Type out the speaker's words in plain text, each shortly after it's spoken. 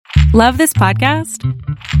Love this podcast?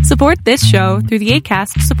 Support this show through the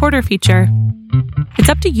Acast supporter feature. It's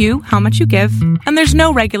up to you how much you give, and there's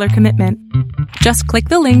no regular commitment. Just click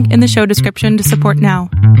the link in the show description to support now.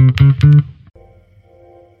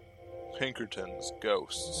 Pinkerton's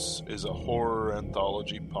Ghosts is a horror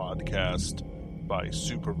anthology podcast by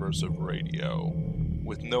Superversive Radio,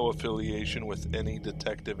 with no affiliation with any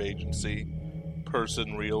detective agency,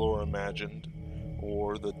 person real or imagined,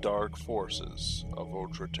 or the dark forces of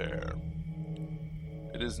Outreterre.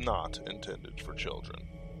 It is not intended for children.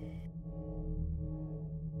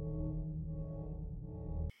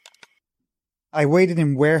 I waited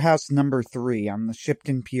in warehouse number 3 on the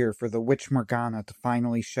Shipton Pier for the Witch Morgana to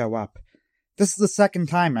finally show up. This is the second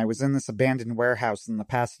time I was in this abandoned warehouse in the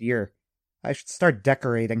past year. I should start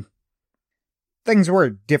decorating. Things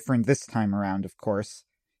were different this time around, of course.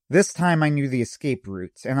 This time I knew the escape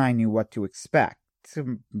routes, and I knew what to expect,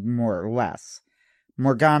 more or less.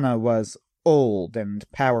 Morgana was old and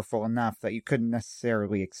powerful enough that you couldn't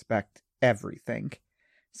necessarily expect everything.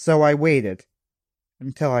 So I waited,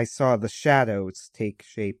 until I saw the shadows take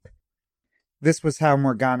shape. This was how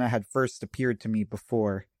Morgana had first appeared to me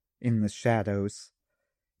before, in the shadows.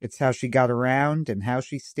 It's how she got around and how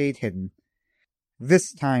she stayed hidden.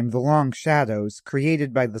 This time the long shadows,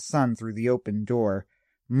 created by the sun through the open door,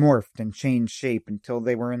 morphed and changed shape until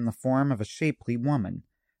they were in the form of a shapely woman.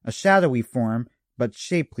 A shadowy form, but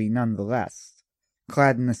shapely nonetheless,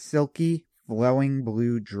 clad in a silky, flowing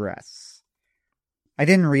blue dress. I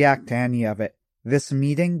didn't react to any of it. This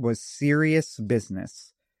meeting was serious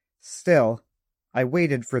business. Still, I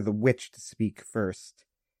waited for the witch to speak first.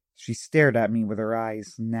 She stared at me with her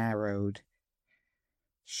eyes narrowed.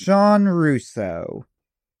 Sean Russo,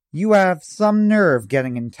 you have some nerve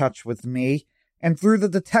getting in touch with me, and through the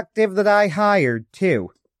detective that I hired, too.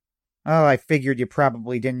 Oh, I figured you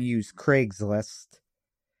probably didn't use Craigslist.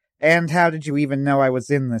 And how did you even know I was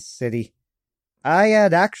in this city? I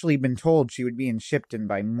had actually been told she would be in Shipton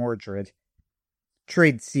by Mordred.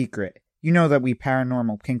 Trade secret. You know that we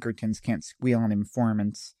paranormal Pinkertons can't squeal on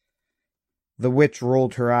informants. The witch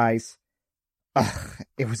rolled her eyes. Ugh,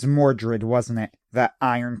 it was Mordred, wasn't it? That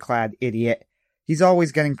ironclad idiot. He's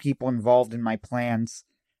always getting people involved in my plans.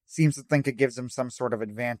 Seems to think it gives him some sort of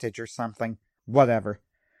advantage or something. Whatever.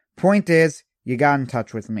 Point is, you got in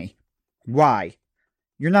touch with me. Why?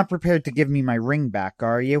 You're not prepared to give me my ring back,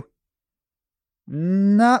 are you?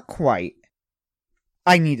 Not quite.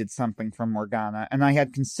 I needed something from Morgana, and I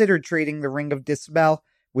had considered trading the Ring of Dispel,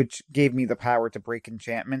 which gave me the power to break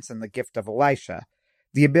enchantments and the gift of Elisha,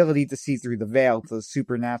 the ability to see through the veil to the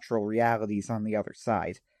supernatural realities on the other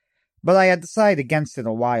side. But I had decided against it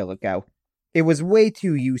a while ago. It was way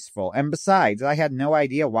too useful, and besides, I had no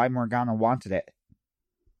idea why Morgana wanted it.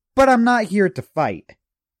 But I'm not here to fight.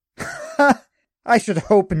 I should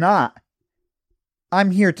hope not.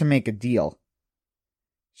 I'm here to make a deal.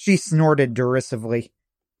 She snorted derisively.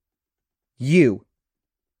 You.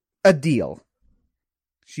 A deal.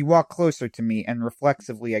 She walked closer to me, and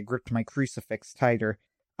reflexively I gripped my crucifix tighter.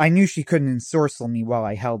 I knew she couldn't ensorcel me while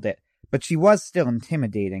I held it, but she was still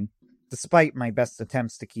intimidating, despite my best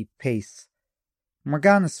attempts to keep pace.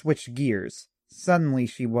 Morgana switched gears. Suddenly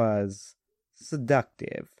she was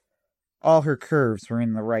seductive. All her curves were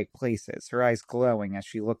in the right places, her eyes glowing as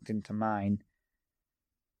she looked into mine.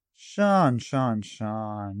 Sean,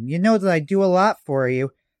 you know that I do a lot for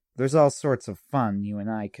you. There's all sorts of fun you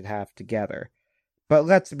and I could have together. But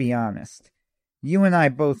let's be honest. You and I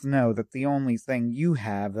both know that the only thing you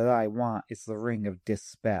have that I want is the Ring of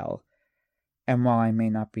Dispel. And while I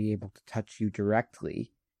may not be able to touch you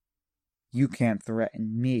directly, you can't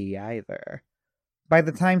threaten me either. By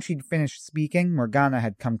the time she'd finished speaking, Morgana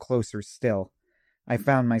had come closer still. I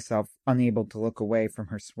found myself unable to look away from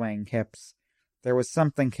her swaying hips. There was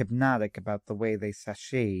something hypnotic about the way they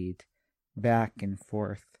sashayed, back and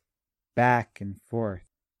forth, back and forth.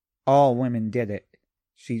 All women did it.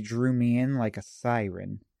 She drew me in like a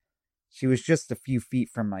siren. She was just a few feet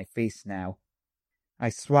from my face now. I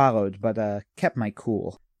swallowed, but kept my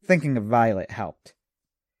cool. Thinking of Violet helped.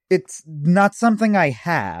 It's not something I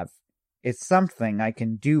have. It's something I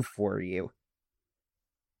can do for you.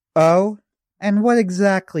 Oh? And what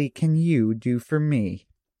exactly can you do for me?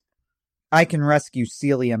 I can rescue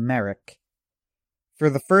Celia Merrick. For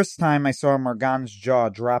the first time, I saw Morgana's jaw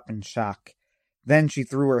drop in shock. Then she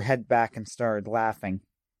threw her head back and started laughing.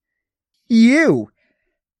 You!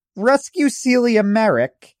 Rescue Celia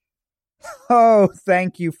Merrick? Oh,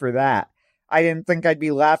 thank you for that. I didn't think I'd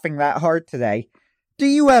be laughing that hard today. Do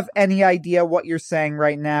you have any idea what you're saying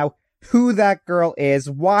right now? Who that girl is?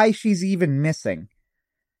 Why she's even missing?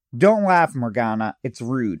 Don't laugh, Morgana. It's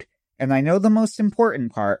rude. And I know the most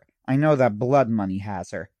important part. I know that blood money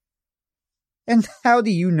has her. And how do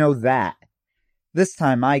you know that? This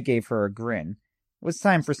time I gave her a grin. It was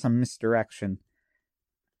time for some misdirection.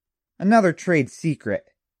 Another trade secret.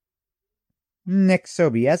 Nick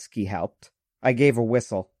Sobieski helped. I gave a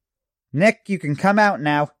whistle. Nick, you can come out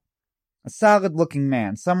now. A solid-looking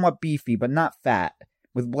man, somewhat beefy but not fat,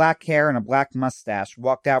 with black hair and a black mustache,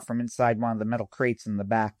 walked out from inside one of the metal crates in the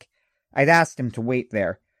back. I'd asked him to wait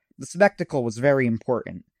there. The spectacle was very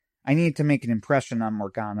important. I needed to make an impression on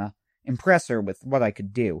Morgana, impress her with what I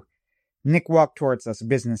could do. Nick walked towards us,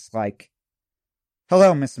 businesslike.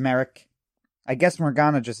 Hello, Miss Merrick. I guess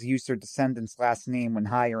Morgana just used her descendant's last name when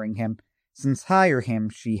hiring him, since hire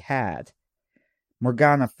him she had.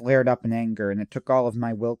 Morgana flared up in anger, and it took all of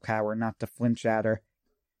my willpower not to flinch at her.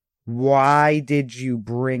 Why did you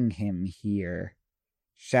bring him here?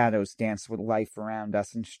 Shadows danced with life around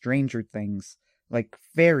us, and stranger things, like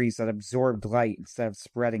fairies that absorbed light instead of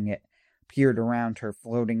spreading it, appeared around her,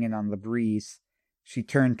 floating in on the breeze. She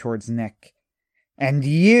turned towards Nick. And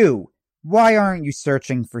you! Why aren't you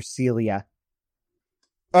searching for Celia?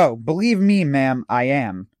 Oh, believe me, ma'am, I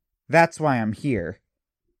am. That's why I'm here.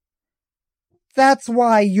 That's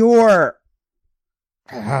why you're...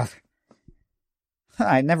 Ugh.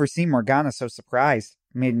 I'd never seen Morgana so surprised.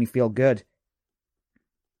 It made me feel good.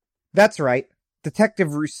 That's right.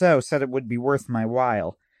 Detective Rousseau said it would be worth my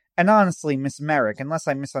while. And honestly, Miss Merrick, unless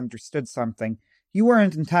I misunderstood something, you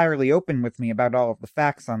weren't entirely open with me about all of the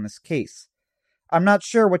facts on this case. I'm not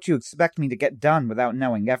sure what you expect me to get done without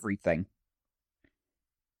knowing everything.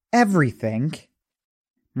 Everything?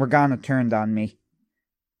 Morgana turned on me.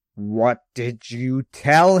 What did you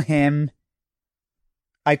tell him?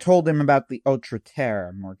 I told him about the Autre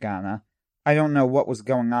Terre, Morgana. I don't know what was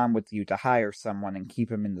going on with you to hire someone and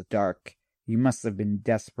keep him in the dark. You must have been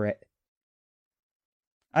desperate.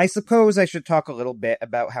 I suppose I should talk a little bit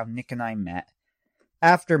about how Nick and I met.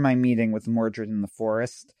 After my meeting with Mordred in the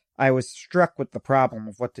forest, I was struck with the problem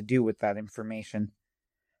of what to do with that information.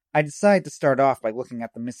 I decided to start off by looking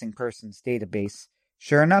at the missing persons database.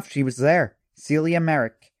 Sure enough, she was there. Celia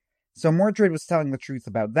Merrick. So Mordred was telling the truth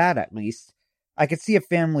about that, at least. I could see a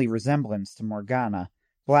family resemblance to Morgana.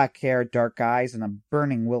 Black hair, dark eyes, and a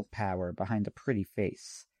burning willpower behind a pretty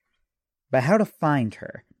face. But how to find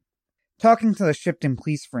her? Talking to the Shipton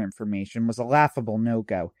police for information was a laughable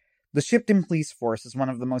no-go. The Shipton police force is one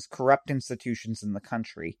of the most corrupt institutions in the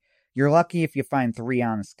country. You're lucky if you find 3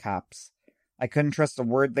 honest cops. I couldn't trust a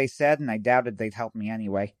word they said, and I doubted they'd help me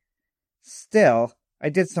anyway. Still, I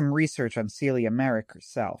did some research on Celia Merrick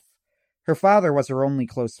herself. Her father was her only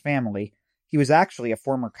close family. He was actually a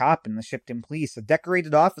former cop in the Shipton police, a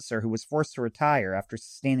decorated officer who was forced to retire after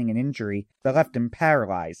sustaining an injury that left him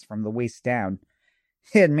paralyzed from the waist down.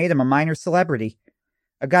 It had made him a minor celebrity.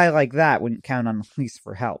 A guy like that wouldn't count on the police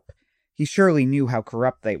for help. He surely knew how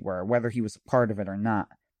corrupt they were, whether he was a part of it or not.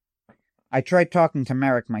 I tried talking to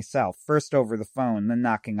Merrick myself, first over the phone, then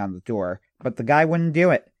knocking on the door, but the guy wouldn't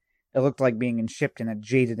do it. It looked like being in Shipton had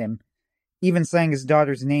jaded him. Even saying his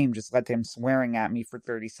daughter's name just led to him swearing at me for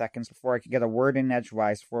 30 seconds before I could get a word in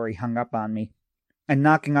edgewise before he hung up on me. And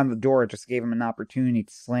knocking on the door just gave him an opportunity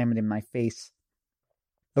to slam it in my face.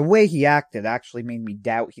 The way he acted actually made me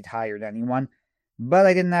doubt he'd hired anyone, but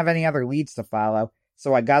I didn't have any other leads to follow,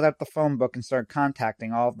 so I got out the phone book and started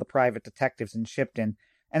contacting all of the private detectives in Shipton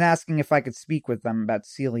and asking if I could speak with them about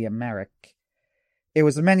Celia Merrick. It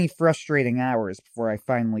was many frustrating hours before I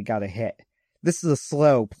finally got a hit. This is a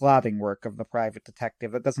slow, plodding work of the private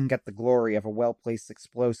detective that doesn't get the glory of a well-placed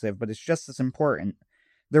explosive, but is just as important.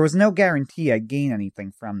 There was no guarantee I'd gain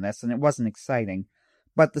anything from this, and it wasn't exciting,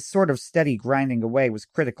 but the sort of steady grinding away was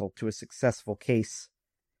critical to a successful case.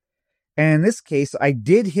 And in this case, I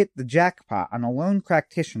did hit the jackpot on a lone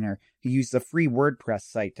practitioner who used a free WordPress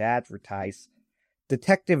site to advertise.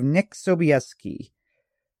 Detective Nick Sobieski,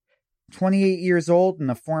 28 years old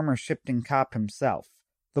and a former Shipton cop himself.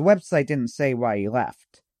 The website didn't say why he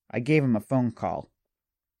left. I gave him a phone call.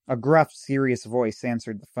 A gruff, serious voice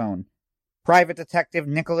answered the phone. Private Detective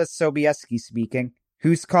Nicholas Sobieski speaking.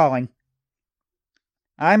 Who's calling?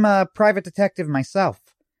 I'm a private detective myself.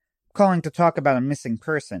 Calling to talk about a missing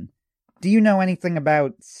person. Do you know anything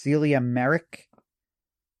about Celia Merrick?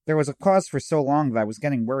 There was a pause for so long that I was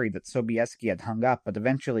getting worried that Sobieski had hung up, but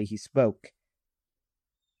eventually he spoke.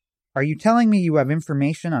 Are you telling me you have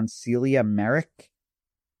information on Celia Merrick?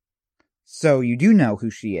 So you do know who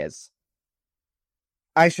she is.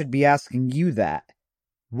 I should be asking you that.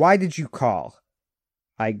 Why did you call?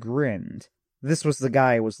 I grinned. This was the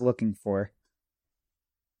guy I was looking for.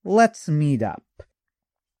 Let's meet up.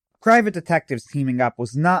 Private detectives teaming up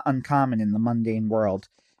was not uncommon in the mundane world.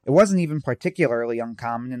 It wasn't even particularly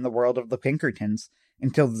uncommon in the world of the Pinkertons,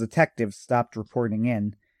 until the detectives stopped reporting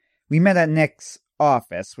in. We met at Nick's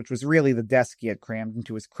office, which was really the desk he had crammed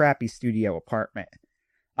into his crappy studio apartment.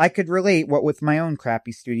 I could relate what with my own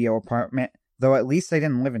crappy studio apartment, though at least I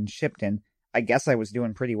didn't live in Shipton. I guess I was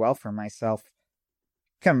doing pretty well for myself.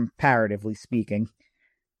 Comparatively speaking.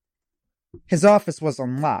 His office was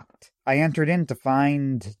unlocked. I entered in to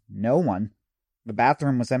find no one. The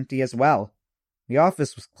bathroom was empty as well. The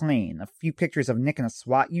office was clean, a few pictures of Nick in a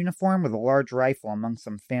SWAT uniform with a large rifle among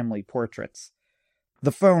some family portraits.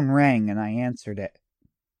 The phone rang and I answered it.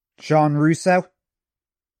 Sean Russo?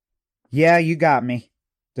 Yeah, you got me.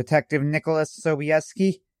 Detective Nicholas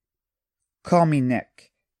Sobieski? Call me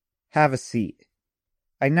Nick. Have a seat.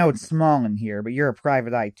 I know it's small in here, but you're a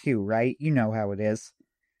private eye too, right? You know how it is.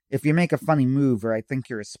 If you make a funny move or I think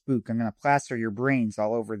you're a spook, I'm gonna plaster your brains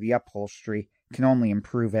all over the upholstery. Can only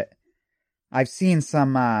improve it. I've seen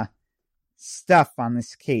some, stuff on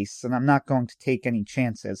this case, and I'm not going to take any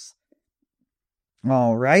chances.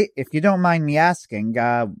 Alright, if you don't mind me asking,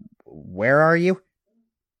 where are you?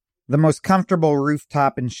 The most comfortable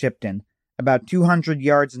rooftop in Shipton, about 200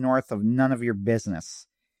 yards north of none of your business.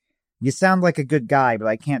 You sound like a good guy, but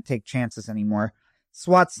I can't take chances anymore.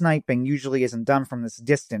 SWAT sniping usually isn't done from this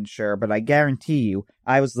distance, sure, but I guarantee you,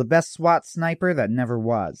 I was the best SWAT sniper that never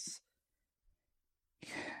was.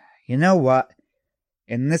 You know what?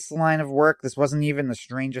 In this line of work, this wasn't even the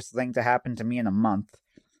strangest thing to happen to me in a month.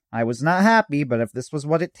 I was not happy, but if this was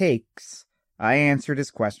what it takes, I answered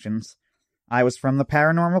his questions. I was from the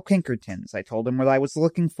Paranormal Pinkertons. I told him what I was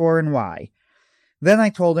looking for and why. Then I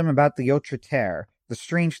told him about the Autre Terre, the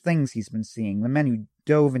strange things he's been seeing, the men who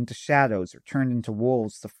dove into shadows or turned into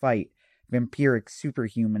wolves to fight, vampiric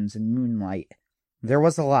superhumans in moonlight. There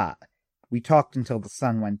was a lot. We talked until the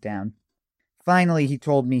sun went down. Finally, he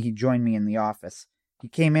told me he'd join me in the office. He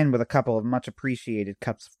came in with a couple of much-appreciated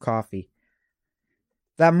cups of coffee.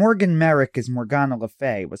 That Morgan Merrick is Morgana Le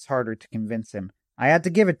Fay was harder to convince him. I had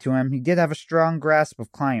to give it to him. He did have a strong grasp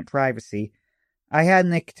of client privacy. I had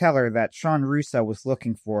Nick tell her that Sean Russo was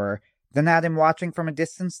looking for her, then had him watching from a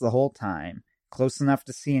distance the whole time, close enough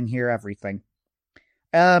to see and hear everything.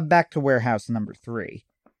 Back to warehouse number 3.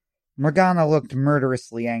 Morgana looked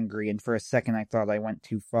murderously angry, and for a second I thought I went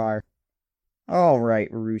too far. All right,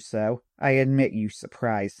 Russo. I admit you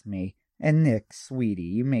surprised me. And Nick, sweetie,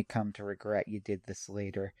 you may come to regret you did this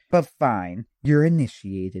later. But fine, you're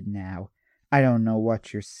initiated now. I don't know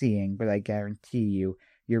what you're seeing, but I guarantee you,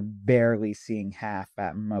 you're barely seeing half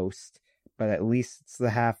at most. But at least it's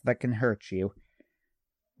the half that can hurt you.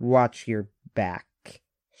 Watch your back.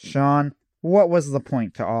 Sean, what was the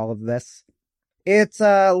point to all of this? It's,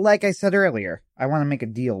 like I said earlier, I want to make a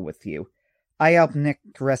deal with you. I helped Nick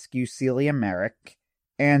rescue Celia Merrick,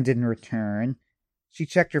 and in return, she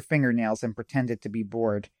checked her fingernails and pretended to be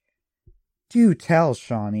bored. Do tell,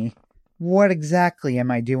 Shawnee, what exactly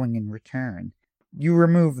am I doing in return? You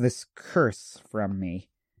remove this curse from me.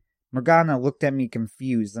 Morgana looked at me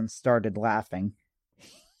confused and started laughing.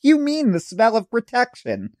 You mean the spell of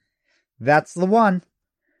protection? That's the one.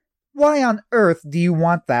 Why on earth do you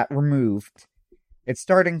want that removed? It's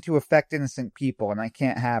starting to affect innocent people, and I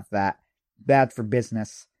can't have that. Bad for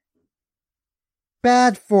business.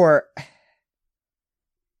 Bad for...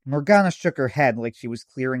 Morgana shook her head like she was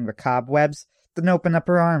clearing the cobwebs, then opened up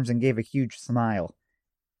her arms and gave a huge smile.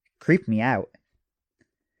 Creeped me out.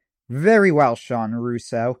 Very well, Sean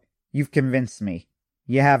Russo. You've convinced me.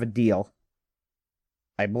 You have a deal.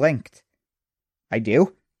 I blinked. I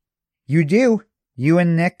do? You do. You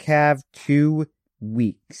and Nick have 2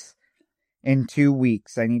 weeks. In 2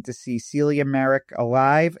 weeks, I need to see Celia Merrick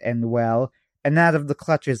alive and well, and out of the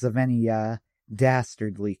clutches of any,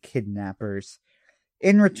 dastardly kidnappers.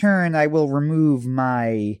 In return, I will remove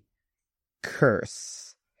my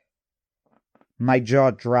curse. My jaw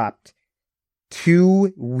dropped.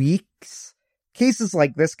 2 weeks? Cases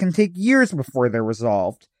like this can take years before they're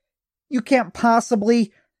resolved. You can't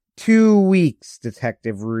possibly... 2 weeks,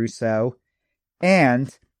 Detective Russo.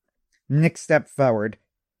 And... Nick stepped forward.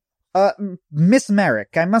 Miss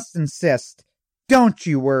Merrick, I must insist. Don't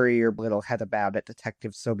you worry your little head about it,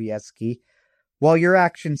 Detective Sobieski. While your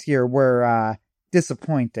actions here were,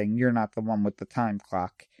 disappointing, you're not the one with the time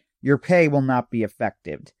clock. Your pay will not be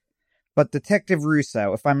affected. But Detective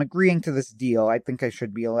Russo, if I'm agreeing to this deal, I think I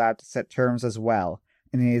should be allowed to set terms as well,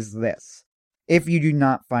 and it is this. If you do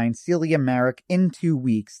not find Celia Merrick in 2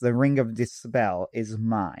 weeks, the Ring of Dispel is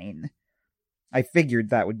mine. I figured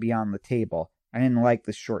that would be on the table. I didn't like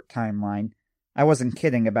the short timeline. I wasn't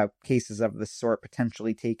kidding about cases of this sort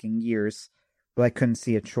potentially taking years, but I couldn't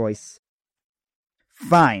see a choice.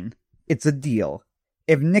 Fine. It's a deal.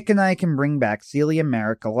 If Nick and I can bring back Celia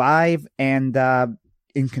Merrick alive and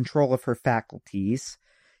in control of her faculties,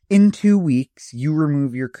 in 2 weeks, you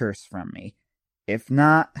remove your curse from me. If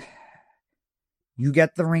not, you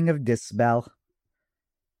get the Ring of Dispel.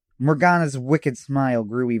 Morgana's wicked smile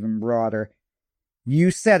grew even broader.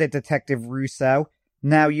 You said it, Detective Russo.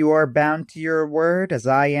 Now you are bound to your word as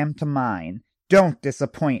I am to mine. Don't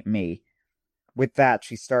disappoint me. With that,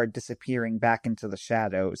 she started disappearing back into the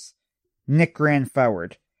shadows. Nick ran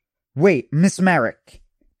forward. Wait, Miss Merrick!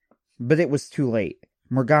 But it was too late.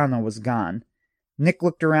 Morgana was gone. Nick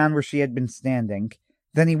looked around where she had been standing.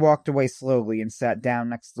 Then he walked away slowly and sat down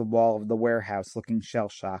next to the wall of the warehouse, looking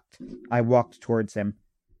shell-shocked. I walked towards him.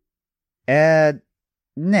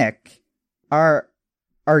 Nick, are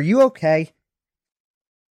you okay?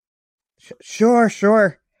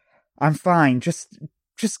 Sure. I'm fine. Just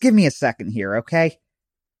give me a second here, okay?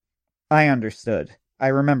 I understood. I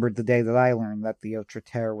remembered the day that I learned that the Outre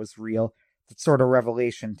Terre was real. That sort of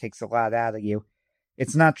revelation takes a lot out of you.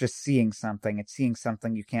 It's not just seeing something, it's seeing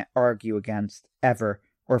something you can't argue against, ever,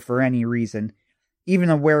 or for any reason. Even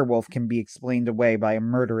a werewolf can be explained away by a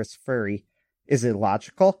murderous furry. Is it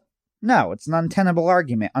logical? No, it's an untenable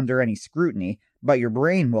argument under any scrutiny, but your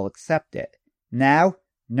brain will accept it. Now,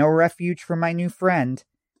 no refuge for my new friend.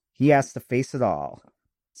 He has to face it all.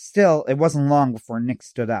 Still, it wasn't long before Nick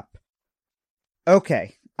stood up.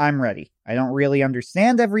 Okay, I'm ready. I don't really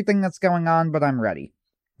understand everything that's going on, but I'm ready.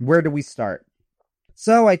 Where do we start?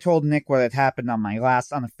 So I told Nick what had happened on my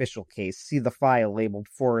last unofficial case. See the file labeled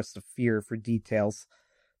Forest of Fear for details.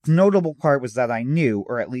 The notable part was that I knew,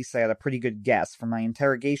 or at least I had a pretty good guess from my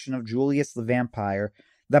interrogation of Julius the Vampire,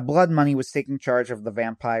 that Blood Money was taking charge of the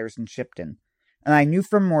vampires in Shipton. And I knew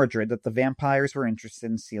from Mordred that the vampires were interested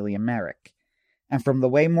in Celia Merrick. And from the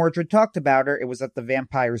way Mordred talked about her, it was that the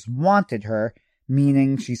vampires wanted her,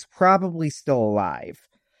 meaning she's probably still alive.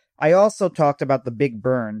 I also talked about the big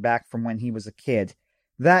burn back from when he was a kid.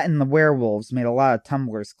 That and the werewolves made a lot of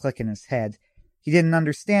tumblers click in his head. He didn't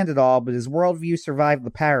understand it all, but his worldview survived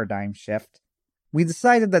the paradigm shift. We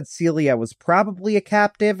decided that Celia was probably a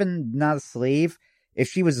captive and not a slave. If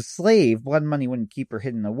she was a slave, Blood Money wouldn't keep her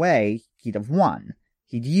hidden away. He'd have won.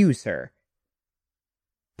 He'd use her.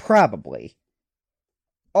 Probably.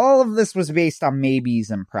 All of this was based on maybes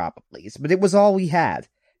and probablys, but it was all we had.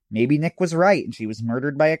 Maybe Nick was right, and she was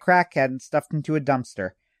murdered by a crackhead and stuffed into a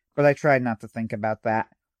dumpster, but I tried not to think about that.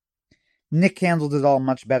 Nick handled it all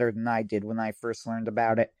much better than I did when I first learned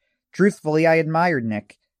about it. Truthfully, I admired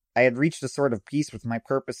Nick. I had reached a sort of peace with my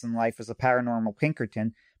purpose in life as a paranormal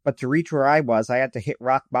Pinkerton, but to reach where I was, I had to hit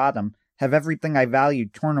rock bottom, have everything I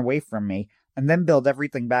valued torn away from me, and then build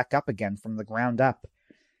everything back up again from the ground up.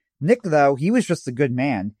 Nick, though, he was just a good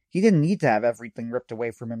man. He didn't need to have everything ripped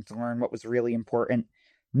away from him to learn what was really important.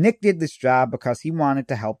 Nick did this job because he wanted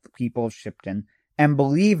to help the people of Shipton, and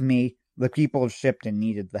believe me, the people of Shipton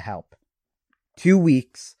needed the help. 2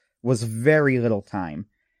 weeks was very little time.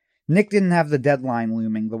 Nick didn't have the deadline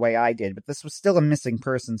looming the way I did, but this was still a missing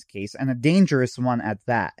persons case, and a dangerous one at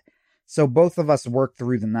that, so both of us worked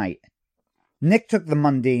through the night. Nick took the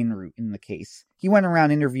mundane route in the case. He went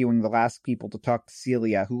around interviewing the last people to talk to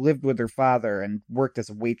Celia, who lived with her father and worked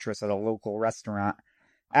as a waitress at a local restaurant.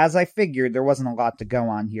 As I figured, there wasn't a lot to go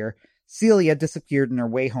on here. Celia disappeared on her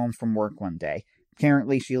way home from work one day.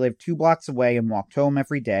 Apparently, she lived 2 blocks away and walked home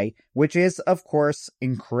every day, which is, of course,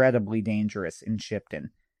 incredibly dangerous in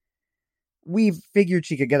Shipton. We figured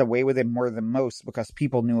she could get away with it more than most because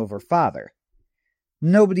people knew of her father.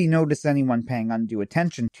 Nobody noticed anyone paying undue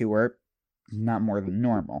attention to her, not more than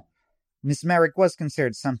normal. Miss Merrick was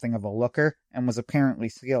considered something of a looker, and was apparently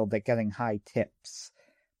skilled at getting high tips.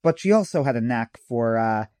 But she also had a knack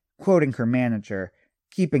for, quoting her manager,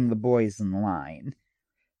 keeping the boys in line.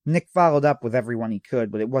 Nick followed up with everyone he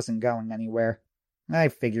could, but it wasn't going anywhere. I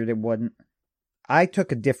figured it wouldn't. I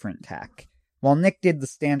took a different tack. While Nick did the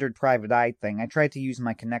standard private eye thing, I tried to use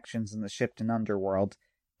my connections in the Shipton underworld,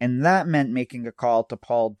 and that meant making a call to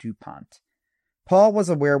Paul DuPont. Paul was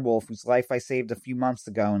a werewolf whose life I saved a few months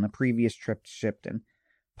ago in a previous trip to Shipton.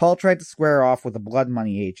 Paul tried to square off with a Blood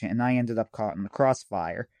Money agent, and I ended up caught in the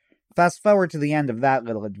crossfire. Fast forward to the end of that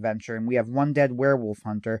little adventure, and we have one dead werewolf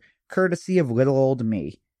hunter, courtesy of little old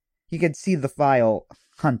me. He could see the file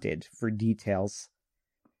hunted for details.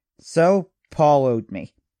 So, Paul owed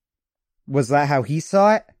me. Was that how he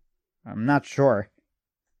saw it? I'm not sure.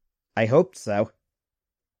 I hoped so.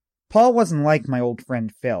 Paul wasn't like my old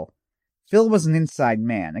friend Phil. Phil was an inside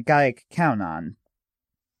man, a guy I could count on.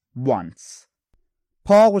 Once.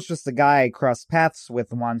 Paul was just a guy I crossed paths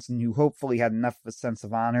with once and who hopefully had enough of a sense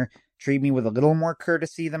of honor to treat me with a little more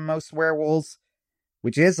courtesy than most werewolves.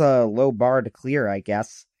 which is a low bar to clear, I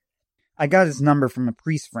guess. I got his number from a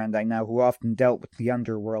priest friend I know who often dealt with the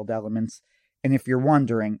underworld elements, and if you're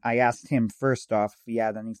wondering, I asked him first off if he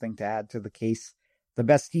had anything to add to the case. The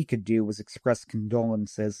best he could do was express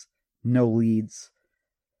condolences. No leads.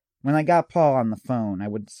 When I got Paul on the phone, I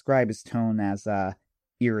would describe his tone as,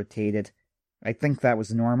 irritated. I think that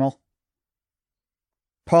was normal.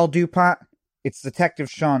 Paul DuPont, it's Detective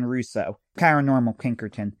Sean Russo, Paranormal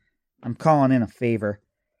Pinkerton. I'm calling in a favor.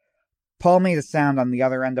 Paul made a sound on the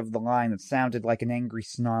other end of the line that sounded like an angry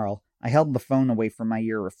snarl. I held the phone away from my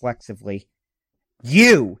ear reflexively.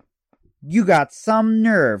 You! You got some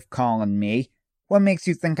nerve calling me. What makes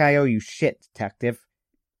you think I owe you shit, detective?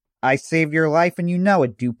 I saved your life and you know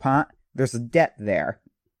it, DuPont. There's a debt there.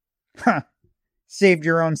 Huh. Saved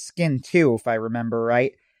your own skin too, if I remember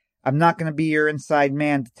right. I'm not gonna be your inside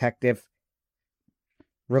man, detective.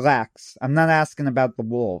 Relax. I'm not asking about the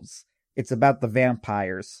wolves. It's about the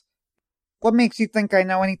vampires. What makes you think I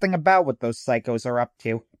know anything about what those psychos are up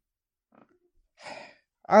to?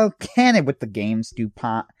 I'll can it with the games,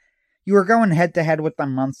 DuPont. You were going head-to-head with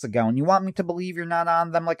them months ago, and you want me to believe you're not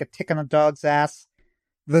on them like a tick on a dog's ass?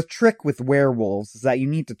 The trick with werewolves is that you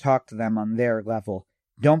need to talk to them on their level.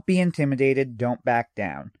 Don't be intimidated, don't back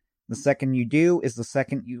down. The second you do is the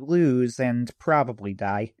second you lose and probably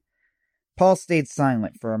die. Paul stayed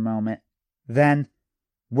silent for a moment. Then,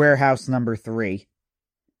 warehouse number 3.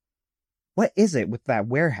 What is it with that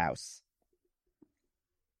warehouse?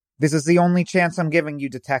 This is the only chance I'm giving you,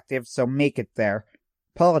 detective, so make it there.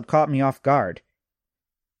 Paul had caught me off guard.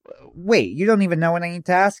 Wait, you don't even know what I need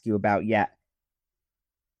to ask you about yet.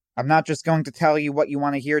 I'm not just going to tell you what you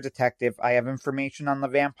want to hear, detective. I have information on the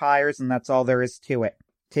vampires, and that's all there is to it.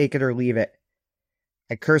 Take it or leave it.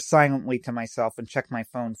 I cursed silently to myself and checked my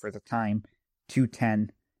phone for the time. 2:10.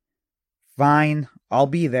 Fine, I'll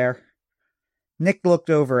be there. Nick looked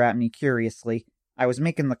over at me curiously. I was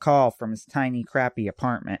making the call from his tiny, crappy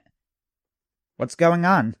apartment. What's going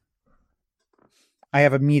on? I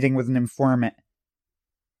have a meeting with an informant.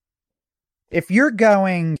 If you're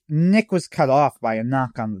going... Nick was cut off by a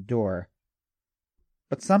knock on the door.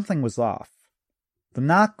 But something was off. The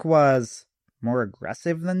knock was more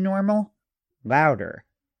aggressive than normal, louder,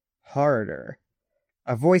 harder.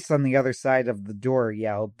 A voice on the other side of the door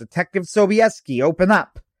yelled, "Detective Sobieski, open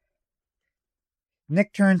up!"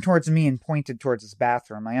 Nick turned towards me and pointed towards his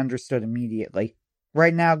bathroom. I understood immediately.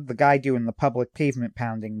 Right now, the guy doing the public pavement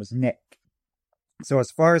pounding was Nick. So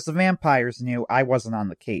as far as the vampires knew, I wasn't on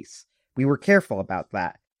the case. We were careful about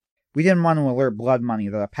that. We didn't want to alert Blood Money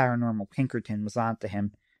that a paranormal Pinkerton was onto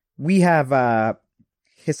him. We have,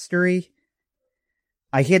 history.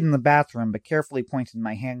 I hid in the bathroom, but carefully pointed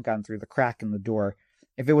my handgun through the crack in the door.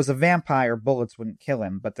 If it was a vampire, bullets wouldn't kill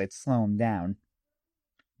him, but they'd slow him down.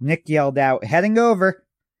 Nick yelled out, "Heading over!"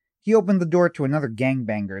 He opened the door to another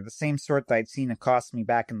gangbanger, the same sort that I'd seen accost me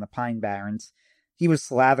back in the Pine Barrens. He was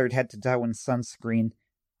slathered head to toe in sunscreen.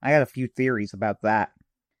 I had a few theories about that.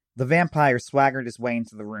 The vampire swaggered his way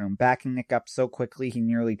into the room, backing Nick up so quickly he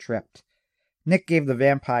nearly tripped. Nick gave the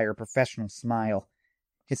vampire a professional smile.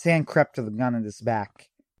 His hand crept to the gun at his back.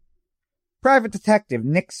 "Private Detective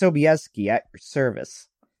Nick Sobieski at your service.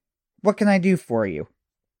 What can I do for you?"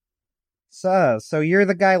 So you're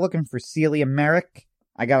the guy looking for Celia Merrick?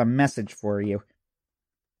 I got a message for you."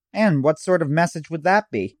 "And what sort of message would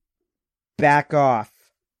that be?" "Back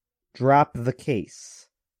off. Drop the case."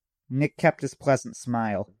 Nick kept his pleasant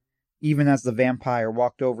smile, even as the vampire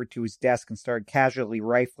walked over to his desk and started casually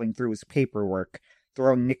rifling through his paperwork,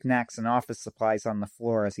 throwing knickknacks and office supplies on the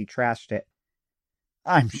floor as he trashed it.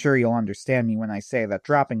 I'm sure you'll understand me when I say that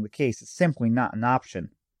dropping the case is simply not an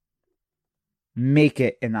option. Make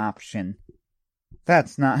it an option.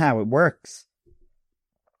 That's not how it works.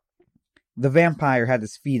 The vampire had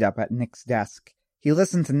his feet up at Nick's desk. He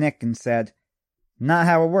listened to Nick and said, "Not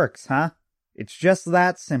how it works, huh? It's just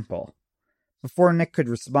that simple." Before Nick could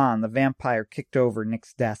respond, the vampire kicked over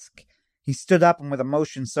Nick's desk. He stood up, and with a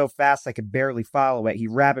motion so fast I could barely follow it, he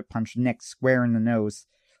rabbit-punched Nick square in the nose.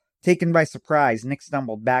 Taken by surprise, Nick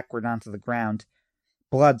stumbled backward onto the ground.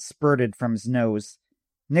 Blood spurted from his nose.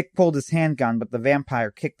 Nick pulled his handgun, but the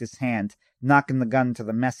vampire kicked his hand, knocking the gun to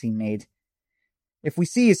the mess he made. "If we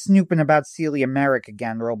see you snooping about Celia Merrick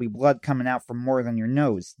again, there'll be blood coming out from more than your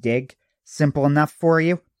nose, dig? Simple enough for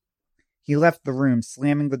you?" He left the room,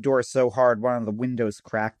 slamming the door so hard one of the windows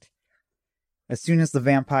cracked. As soon as the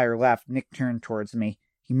vampire left, Nick turned towards me.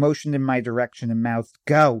 He motioned in my direction and mouthed,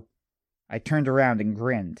 "Go!" I turned around and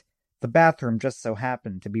grinned. The bathroom just so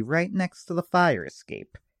happened to be right next to the fire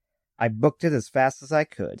escape. I booked it as fast as I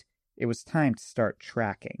could. It was time to start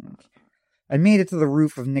tracking. I made it to the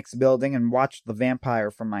roof of Nick's building and watched the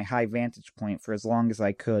vampire from my high vantage point for as long as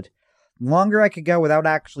I could. The longer I could go without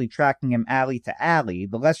actually tracking him alley to alley,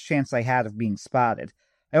 the less chance I had of being spotted.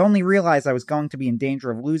 I only realized I was going to be in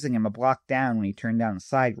danger of losing him a block down when he turned down a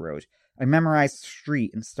side road. I memorized the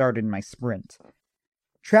street and started my sprint.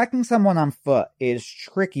 Tracking someone on foot is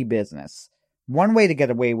tricky business. One way to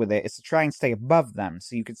get away with it is to try and stay above them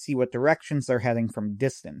so you could see what directions they're heading from a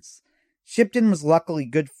distance. Shipton was luckily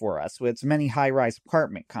good for us with its many high-rise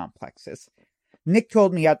apartment complexes. Nick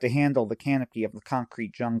told me how to handle the canopy of the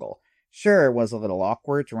concrete jungle. Sure, it was a little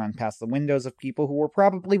awkward to run past the windows of people who were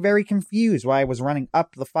probably very confused why I was running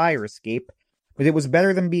up the fire escape, but it was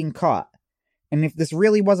better than being caught. And if this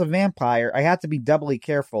really was a vampire, I had to be doubly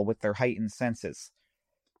careful with their heightened senses.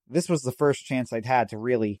 This was the first chance I'd had to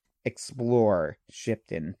really explore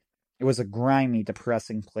Shipton. It was a grimy,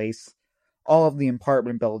 depressing place. All of the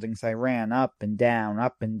apartment buildings I ran up and down,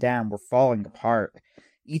 were falling apart.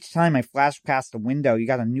 Each time I flashed past a window, you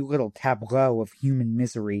got a new little tableau of human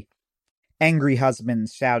misery. Angry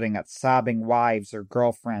husbands shouting at sobbing wives or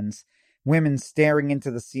girlfriends, women staring into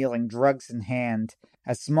the ceiling, drugs in hand,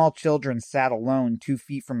 as small children sat alone 2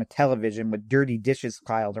 feet from a television with dirty dishes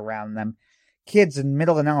piled around them. Kids in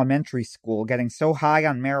middle and elementary school getting so high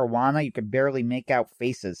on marijuana you could barely make out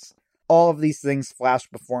faces. All of these things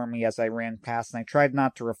flashed before me as I ran past, and I tried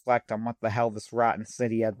not to reflect on what the hell this rotten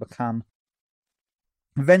city had become.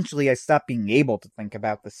 Eventually, I stopped being able to think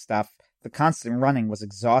about this stuff. The constant running was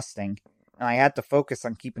exhausting, and I had to focus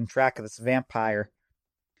on keeping track of this vampire.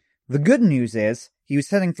 The good news is, he was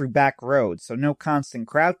heading through back roads, so no constant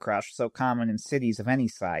crowd crush so common in cities of any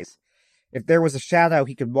size. If there was a shadow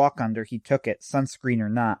he could walk under, he took it, sunscreen or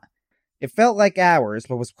not. It felt like hours,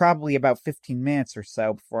 but was probably about 15 minutes or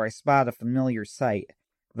so before I spotted a familiar sight.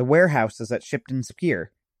 The warehouses at Shipton's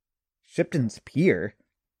Pier. Shipton's Pier?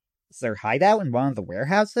 Is there a hideout in one of the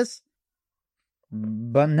warehouses?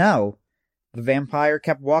 But no. The vampire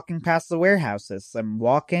kept walking past the warehouses, and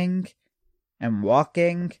walking,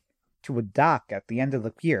 to a dock at the end of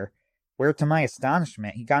the pier, where to my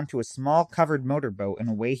astonishment he got into a small covered motorboat and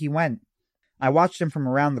away he went. I watched him from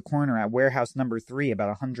around the corner at warehouse number 3 about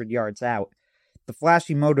 100 yards out. The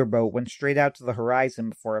flashy motorboat went straight out to the horizon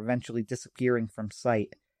before eventually disappearing from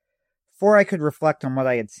sight. Before I could reflect on what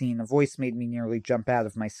I had seen, a voice made me nearly jump out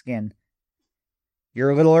of my skin.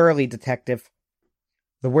 "You're a little early, detective."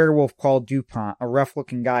 The werewolf called DuPont, a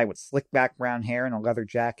rough-looking guy with slick-back brown hair and a leather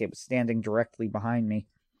jacket, was standing directly behind me.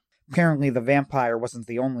 Apparently the vampire wasn't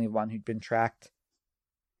the only one who'd been tracked.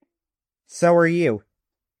 "So are you."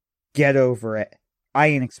 "Get over it. I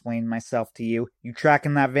ain't explained myself to you. You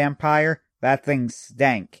tracking that vampire? That thing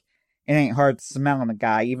stank. It ain't hard to smell in a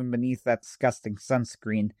guy, even beneath that disgusting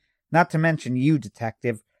sunscreen. Not to mention you,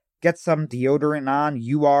 detective. Get some deodorant on,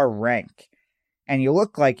 you are rank. And you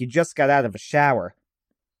look like you just got out of a shower.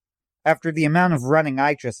 After the amount of running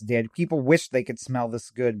I just did, people wish they could smell this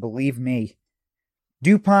good, believe me.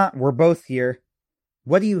 DuPont, we're both here.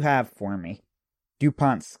 What do you have for me?"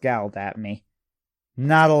 DuPont scowled at me.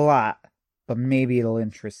 "Not a lot, but maybe it'll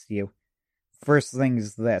interest you. First thing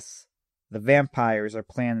is this. The vampires are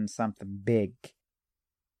planning something big."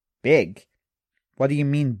 "Big? What do you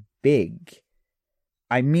mean, big?"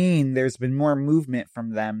 "I mean, there's been more movement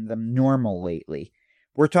from them than normal lately.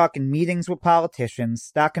 We're talking meetings with politicians,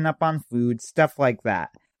 stocking up on food, stuff like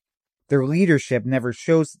that. Their leadership never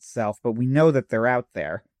shows itself, but we know that they're out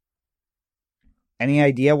there." "Any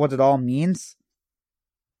idea what it all means?"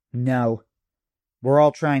 "No. We're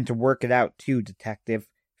all trying to work it out too, detective.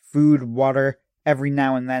 Food, water, every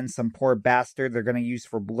now and then some poor bastard they're going to use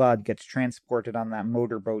for blood gets transported on that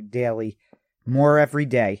motorboat daily. More every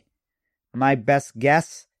day. My best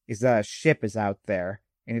guess is that a ship is out there,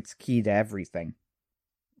 and it's key to everything."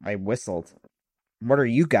 I whistled. "What are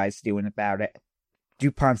you guys doing about it?"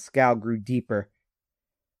 DuPont's scowl grew deeper.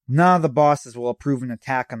 "None of the bosses will approve an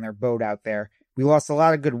attack on their boat out there. We lost a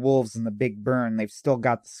lot of good wolves in the big burn. They've still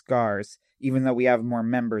got the scars, even though we have more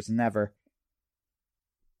members than ever.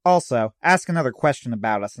 Also, ask another question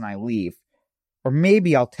about us and I leave. Or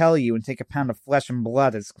maybe I'll tell you and take a pound of flesh and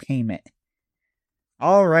blood as payment."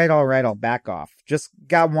 All right, I'll back off. Just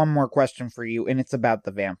got one more question for you, and it's about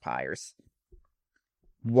the vampires."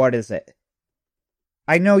 "What is it?"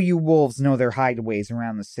 "I know you wolves know their hideaways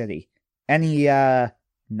around the city. Any,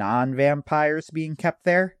 non-vampires being kept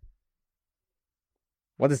there?"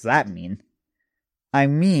 "What does that mean?" "I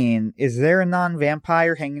mean, is there a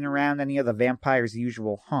non-vampire hanging around any of the vampire's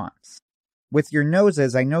usual haunts? With your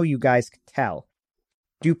noses, I know you guys could tell."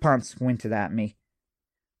 DuPont squinted at me.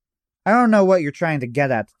 "I don't know what you're trying to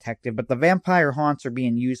get at, detective, but the vampire haunts are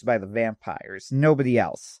being used by the vampires, nobody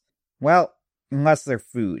else. Well, Unless they're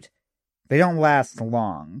food. They don't last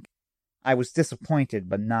long. I was disappointed,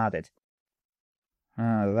 but nodded.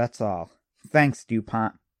 That's all. Thanks,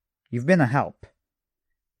 DuPont. You've been a help.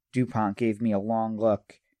 DuPont gave me a long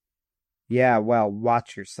look. Yeah, well,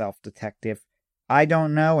 watch yourself, Detective. I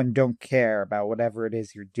don't know and don't care about whatever it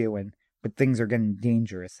is you're doing, but things are getting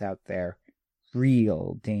dangerous out there.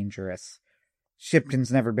 Real dangerous.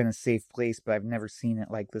 Shipton's never been a safe place, but I've never seen it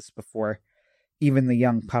like this before. Even the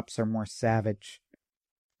young pups are more savage.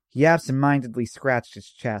 He absent-mindedly scratched his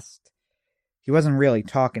chest. He wasn't really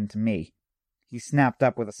talking to me. He snapped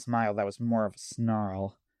up with a smile that was more of a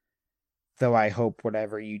snarl. Though I hope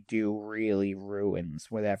whatever you do really ruins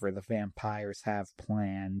whatever the vampires have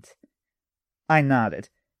planned. I nodded.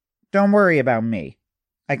 Don't worry about me.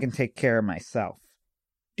 I can take care of myself.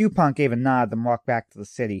 DuPont gave a nod, then walked back to the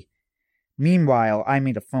city. Meanwhile, I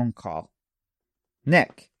made a phone call.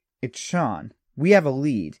 Nick, it's Sean. We have a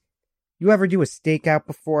lead. You ever do a stakeout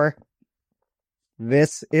before?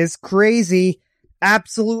 This is crazy.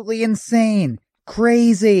 Absolutely insane.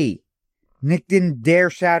 Crazy. Nick didn't dare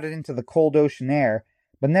shout it into the cold ocean air,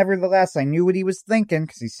 but nevertheless I knew what he was thinking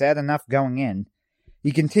because he said enough going in.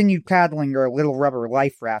 He continued paddling our little rubber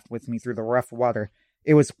life raft with me through the rough water.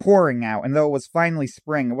 It was pouring out, and though it was finally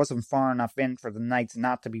spring, it wasn't far enough in for the nights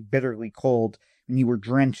not to be bitterly cold when you were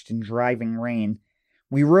drenched in driving rain.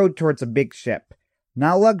 We rowed towards a big ship.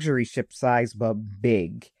 Not luxury ship size, but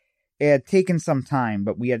big. It had taken some time,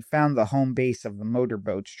 but we had found the home base of the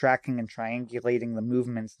motorboats, tracking and triangulating the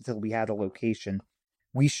movements until we had a location.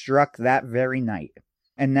 We struck that very night.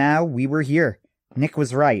 And now we were here. Nick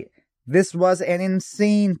was right. This was an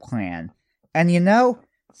insane plan. And you know,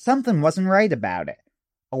 something wasn't right about it.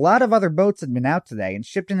 A lot of other boats had been out today, and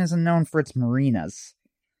Shipton isn't known for its marinas.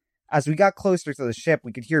 As we got closer to the ship,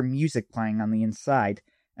 we could hear music playing on the inside,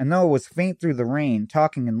 and though it was faint through the rain,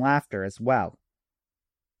 talking and laughter as well.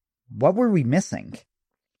 What were we missing?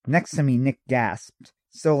 Next to me, Nick gasped,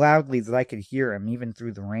 so loudly that I could hear him even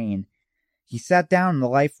through the rain. He sat down in the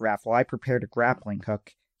life raft while I prepared a grappling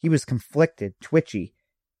hook. He was conflicted, twitchy.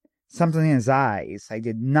 Something in his eyes I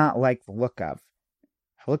did not like the look of.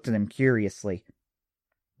 I looked at him curiously.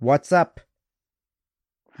 What's up?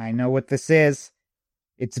 I know what this is.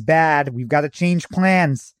 It's bad. We've got to change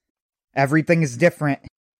plans. Everything is different.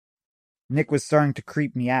 Nick was starting to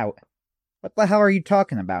creep me out. What the hell are you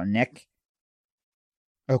talking about, Nick?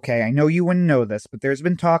 Okay, I know you wouldn't know this, but there's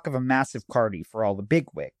been talk of a massive party for all the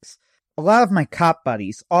bigwigs. A lot of my cop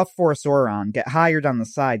buddies, off Force Oron, get hired on the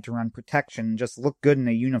side to run protection and just look good in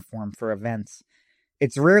a uniform for events.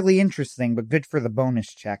 It's rarely interesting, but good for the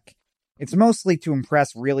bonus check. It's mostly to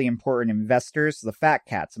impress really important investors, the fat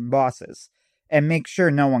cats and bosses, and make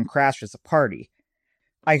sure no one crashes a party.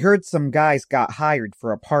 I heard some guys got hired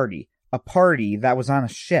for a party that was on a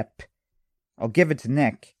ship. I'll give it to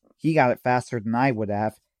Nick. He got it faster than I would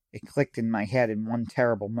have. It clicked in my head in one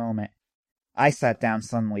terrible moment. I sat down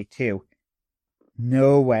suddenly, too.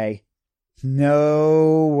 No way.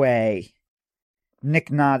 No way.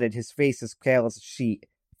 Nick nodded, his face as pale as a sheet.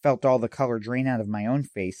 Felt all the color drain out of my own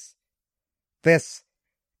face. This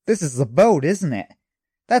is the boat, isn't it?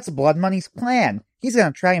 That's Blood Money's plan. He's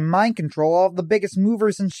gonna try and mind control all of the biggest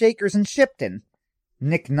movers and shakers in Shipton.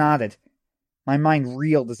 Nick nodded. My mind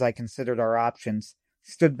reeled as I considered our options.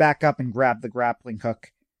 Stood back up and grabbed the grappling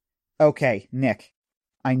hook. Okay, Nick.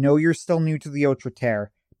 I know you're still new to the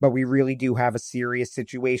Outreterre, but we really do have a serious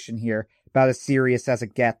situation here, about as serious as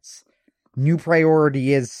it gets. New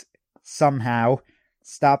priority is, somehow,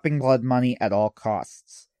 stopping Blood Money at all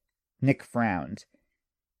costs. Nick frowned.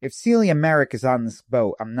 If Celia Merrick is on this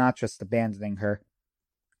boat, I'm not just abandoning her.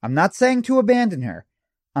 I'm not saying to abandon her.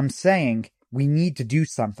 I'm saying we need to do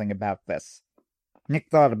something about this. Nick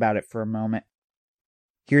thought about it for a moment.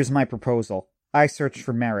 Here's my proposal. I search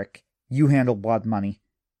for Merrick. You handle Blood Money.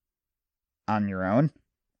 On your own?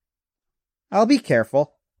 I'll be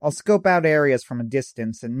careful. I'll scope out areas from a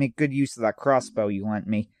distance and make good use of that crossbow you lent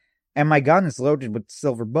me. And my gun is loaded with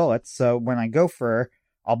silver bullets, so when I go for her,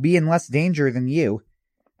 I'll be in less danger than you.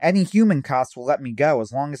 Any human cost will let me go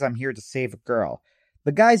as long as I'm here to save a girl.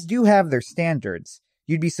 The guys do have their standards.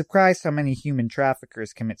 You'd be surprised how many human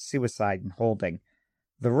traffickers commit suicide in holding.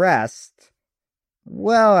 The rest...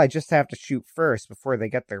 well, I just have to shoot first before they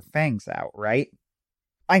get their fangs out, right?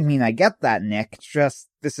 I mean, I get that, Nick. It's just,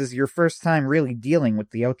 this is your first time really dealing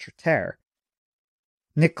with the Outreterre.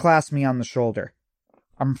 Nick clasped me on the shoulder.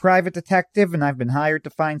 I'm a private detective, and I've been hired to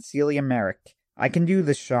find Celia Merrick. I can do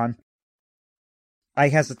this, Sean. I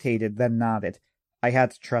hesitated, then nodded. I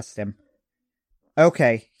had to trust him.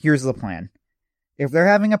 Okay, here's the plan. If they're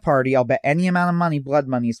having a party, I'll bet any amount of money Blood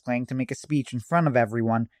Money is planning to make a speech in front of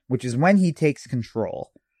everyone, which is when he takes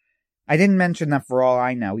control. I didn't mention that for all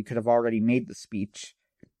I know, he could have already made the speech.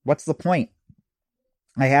 What's the point?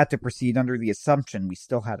 I had to proceed under the assumption we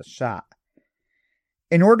still had a shot.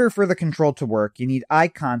 In order for the control to work, you need eye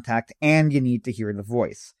contact and you need to hear the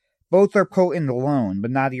voice. Both are potent alone,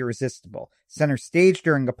 but not irresistible. Center stage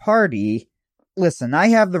during a party... Listen, I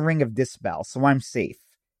have the Ring of Dispel, so I'm safe.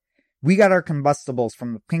 We got our combustibles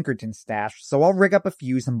from the Pinkerton stash, so I'll rig up a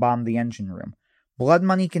fuse and bomb the engine room. Blood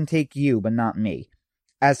Money can take you, but not me.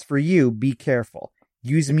 As for you, be careful.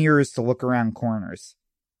 Use mirrors to look around corners.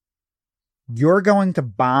 You're going to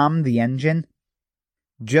bomb the engine?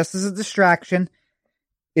 Just as a distraction.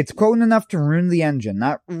 It's potent enough to ruin the engine,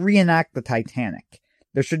 not reenact the Titanic.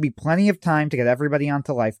 There should be plenty of time to get everybody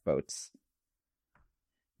onto lifeboats.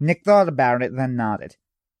 Nick thought about it, then nodded.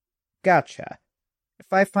 Gotcha.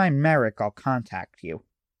 If I find Merrick, I'll contact you.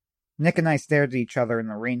 Nick and I stared at each other in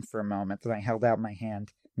the rain for a moment, then I held out my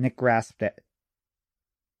hand. Nick grasped it.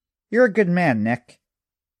 You're a good man, Nick.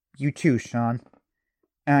 You too, Sean.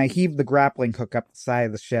 And I heaved the grappling hook up the side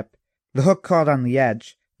of the ship. The hook caught on the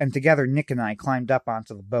edge, and together Nick and I climbed up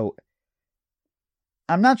onto the boat.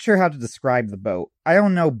 I'm not sure how to describe the boat. I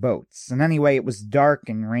don't know boats, and anyway, it was dark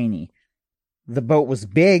and rainy. The boat was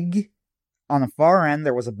big. On the far end,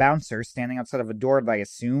 there was a bouncer standing outside of a door that I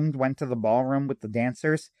assumed went to the ballroom with the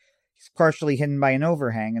dancers. He's partially hidden by an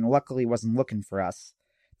overhang, and luckily wasn't looking for us.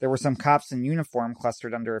 There were some cops in uniform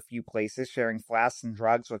clustered under a few places, sharing flasks and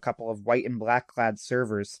drugs with a couple of white and black-clad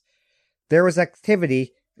servers. There was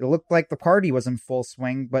activity. It looked like the party was in full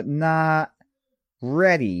swing, but not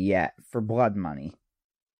ready yet for Blood Money.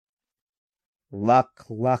 Luck,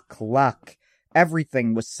 luck, luck.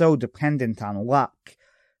 Everything was so dependent on luck.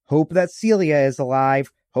 Hope that Celia is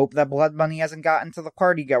alive. Hope that Blood Money hasn't gotten to the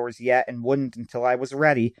partygoers yet and wouldn't until I was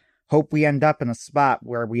ready. Hope we end up in a spot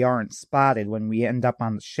where we aren't spotted when we end up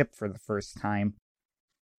on the ship for the first time.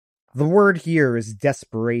 The word here is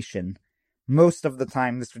desperation. Most of the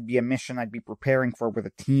time this would be a mission I'd be preparing for with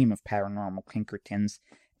a team of paranormal Pinkertons,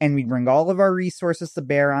 and we'd bring all of our resources to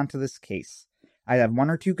bear onto this case. I'd have 1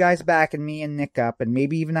 or 2 guys backing me and Nick up, and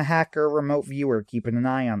maybe even a hacker or remote viewer keeping an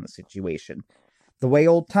eye on the situation. The way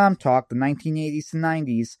old Tom talked, the 1980s to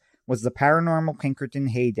 90s was the paranormal Pinkerton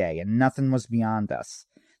heyday, and nothing was beyond us.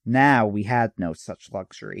 Now we had no such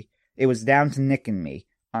luxury. It was down to Nick and me,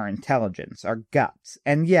 our intelligence, our guts,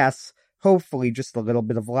 and yes, hopefully just a little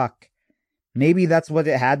bit of luck. Maybe that's what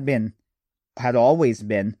it had always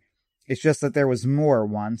been. It's just that there was more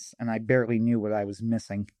once, and I barely knew what I was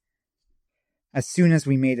missing. As soon as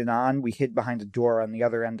we made it on, we hid behind a door on the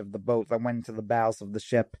other end of the boat that went into the bows of the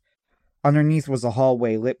ship. Underneath was a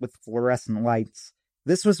hallway lit with fluorescent lights.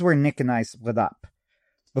 This was where Nick and I split up.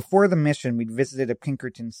 Before the mission, we'd visited a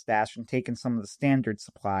Pinkerton stash and taken some of the standard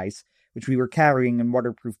supplies, which we were carrying in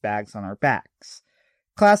waterproof bags on our backs.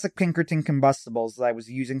 Classic Pinkerton combustibles that I was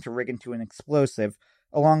using to rig into an explosive,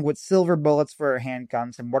 along with silver bullets for our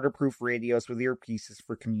handguns and waterproof radios with earpieces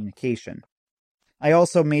for communication. I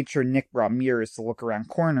also made sure Nick brought mirrors to look around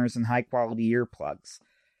corners and high-quality earplugs.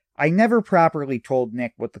 I never properly told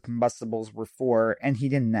Nick what the combustibles were for, and he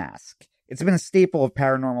didn't ask. It's been a staple of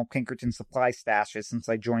paranormal Pinkerton supply stashes since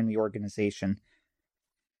I joined the organization.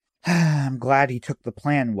 I'm glad he took the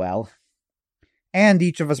plan well. And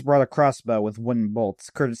each of us brought a crossbow with wooden bolts,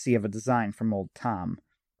 courtesy of a design from old Tom.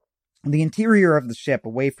 The interior of the ship,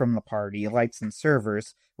 away from the party, lights and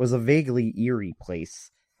servers, was a vaguely eerie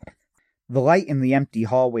place. The light in the empty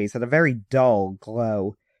hallways had a very dull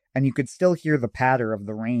glow, and you could still hear the patter of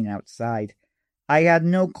the rain outside. I had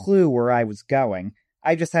no clue where I was going.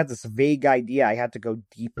 I just had this vague idea I had to go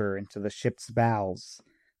deeper into the ship's bowels.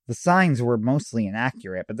 The signs were mostly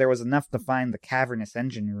inaccurate, but there was enough to find the cavernous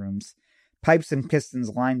engine rooms. Pipes and pistons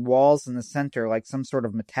lined walls in the center like some sort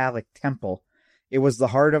of metallic temple. It was the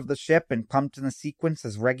heart of the ship and pumped in a sequence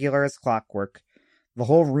as regular as clockwork. The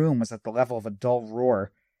whole room was at the level of a dull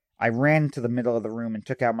roar. I ran to the middle of the room and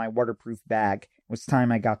took out my waterproof bag. It was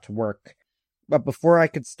time I got to work. But before I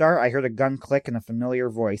could start, I heard a gun click and a familiar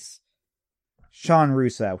voice. Sean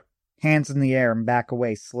Russo. Hands in the air and back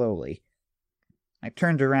away slowly. I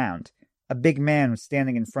turned around. A big man was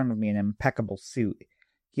standing in front of me in an impeccable suit.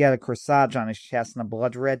 He had a corsage on his chest and a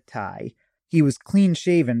blood-red tie. He was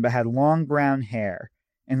clean-shaven but had long brown hair,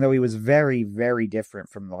 and though he was very, very different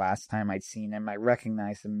from the last time I'd seen him, I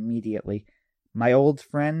recognized him immediately. My old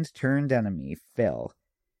friend turned enemy, Phil.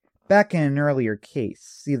 Back in an earlier case,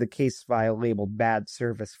 see the case file labeled Bad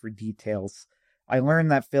Service for details, I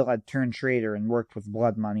learned that Phil had turned traitor and worked with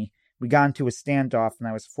Blood Money. We got into a standoff and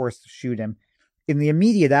I was forced to shoot him. In the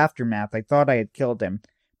immediate aftermath, I thought I had killed him,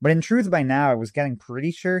 but in truth by now I was getting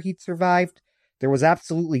pretty sure he'd survived. There was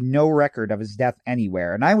absolutely no record of his death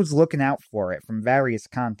anywhere, and I was looking out for it from various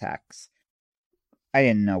contacts. I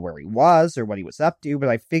didn't know where he was or what he was up to, but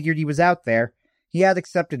I figured he was out there. He had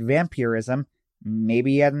accepted vampirism.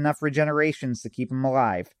 Maybe he had enough regenerations to keep him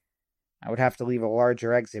alive. I would have to leave a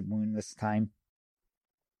larger exit wound this time.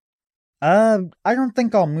 I don't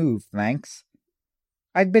think I'll move, thanks.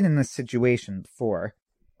 I'd been in this situation before.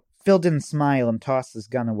 Phil didn't smile and tossed his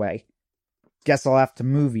gun away. Guess I'll have to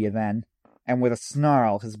move you then. And with a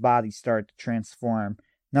snarl, his body started to transform.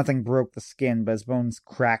 Nothing broke the skin, but his bones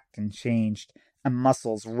cracked and changed, and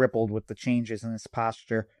muscles rippled with the changes in his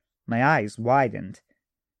posture. My eyes widened.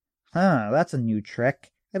 Huh, that's a new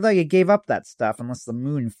trick. I thought you gave up that stuff unless the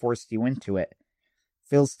moon forced you into it.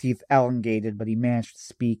 Phil's teeth elongated, but he managed to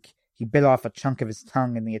speak. He bit off a chunk of his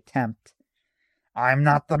tongue in the attempt. I'm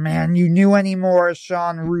not the man you knew anymore,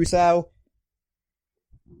 Sean Russo.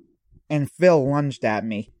 And Phil lunged at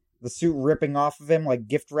me, the suit ripping off of him like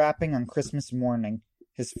gift wrapping on Christmas morning,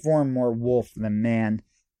 his form more wolf than man.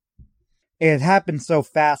 It had happened so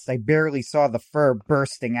fast I barely saw the fur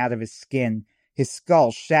bursting out of his skin, his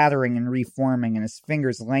skull shattering and reforming, and his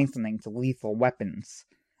fingers lengthening to lethal weapons.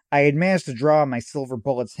 I had managed to draw my Silver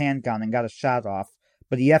Bullet's handgun and got a shot off,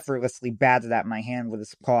 but he effortlessly batted at my hand with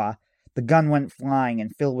his paw. The gun went flying,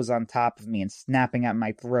 and Phil was on top of me and snapping at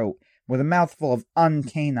my throat, with a mouthful of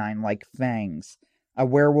uncanine-like fangs, a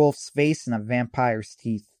werewolf's face and a vampire's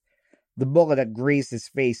teeth. The bullet had grazed his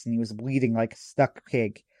face, and he was bleeding like a stuck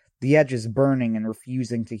pig, the edges burning and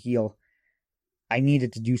refusing to heal. I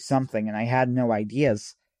needed to do something, and I had no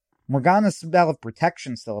ideas. Morgana's spell of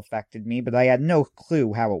protection still affected me, but I had no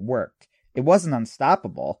clue how it worked. It wasn't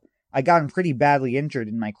unstoppable. I'd gotten pretty badly injured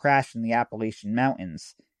in my crash in the Appalachian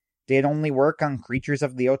Mountains. Did it only work on creatures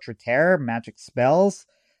of the Autre Terre, magic spells?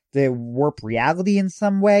 Did it warp reality in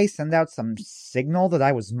some way, send out some signal that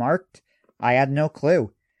I was marked? I had no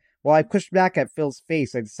clue. While I pushed back at Phil's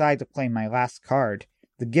face, I decided to play my last card,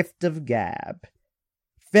 the gift of gab.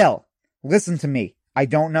 Phil, listen to me. I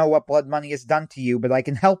don't know what blood money has done to you, but I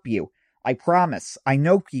can help you. I promise. I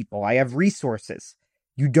know people. I have resources.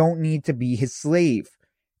 You don't need to be his slave.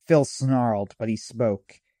 Phil snarled, but he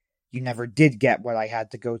spoke. You never did get what I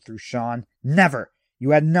had to go through, Sean. Never.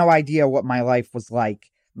 You had no idea what my life was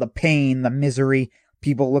like. The pain, the misery,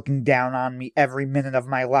 people looking down on me every minute of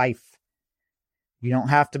my life. You don't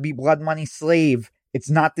have to be blood money slave. It's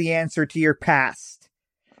not the answer to your past.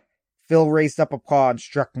 Phil raised up a paw and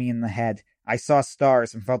struck me in the head. I saw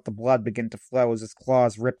stars and felt the blood begin to flow as his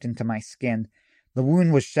claws ripped into my skin. The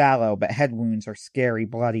wound was shallow, but head wounds are scary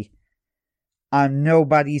bloody. I'm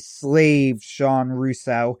nobody's slave, Sean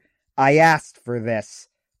Russo. I asked for this.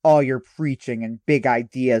 All your preaching and big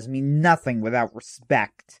ideas mean nothing without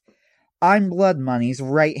respect. I'm Blood Money's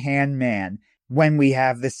right-hand man. When we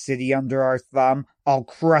have this city under our thumb, I'll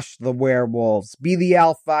crush the werewolves, be the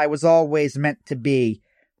alpha I was always meant to be.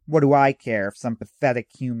 What do I care if some pathetic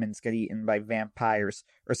humans get eaten by vampires,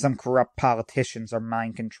 or some corrupt politicians are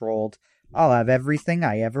mind-controlled? I'll have everything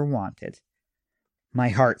I ever wanted. My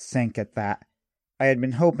heart sank at that. I had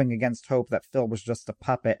been hoping against hope that Phil was just a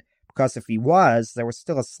puppet, because if he was, there was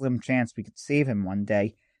still a slim chance we could save him one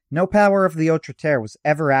day. No power of the Autre Terre was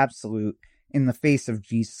ever absolute in the face of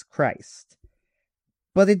Jesus Christ.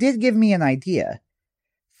 But it did give me an idea.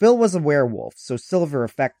 Phil was a werewolf, so silver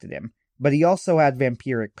affected him, but he also had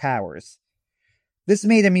vampiric powers. This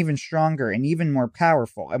made him even stronger and even more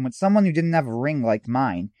powerful, and with someone who didn't have a ring like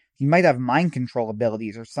mine, he might have mind control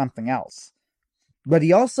abilities or something else. But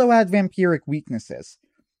he also had vampiric weaknesses.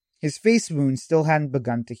 His face wound still hadn't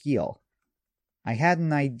begun to heal. I had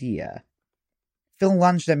an idea. Phil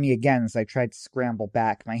lunged at me again as I tried to scramble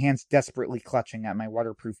back, my hands desperately clutching at my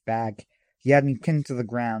waterproof bag. He had me pinned to the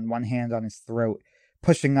ground, one hand on his throat,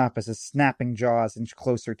 pushing up as his snapping jaws inched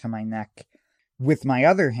closer to my neck. With my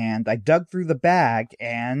other hand, I dug through the bag,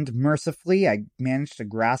 and, mercifully, I managed to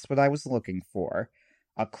grasp what I was looking for.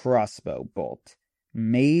 A crossbow bolt,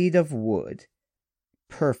 made of wood.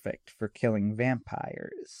 Perfect for killing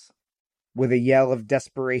vampires. With a yell of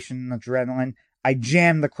desperation and adrenaline, I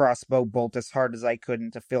jammed the crossbow bolt as hard as I could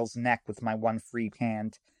into Phil's neck with my one free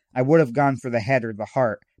hand. I would have gone for the head or the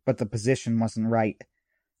heart, but the position wasn't right.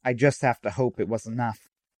 I just have to hope it was enough.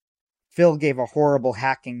 Phil gave a horrible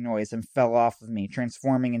hacking noise and fell off of me,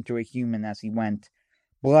 transforming into a human as he went.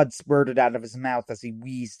 Blood spurted out of his mouth as he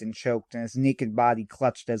wheezed and choked, and his naked body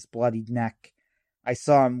clutched at his bloodied neck. I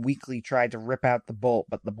saw him weakly try to rip out the bolt,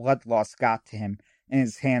 but the blood loss got to him, and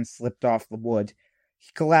his hand slipped off the wood.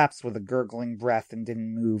 He collapsed with a gurgling breath and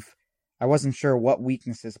didn't move. I wasn't sure what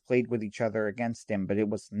weaknesses played with each other against him, but it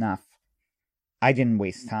was enough. I didn't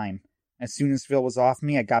waste time. As soon as Phil was off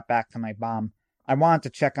me, I got back to my bomb. I wanted to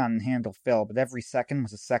check on and handle Phil, but every second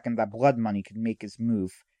was a second that Blood Money could make his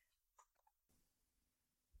move.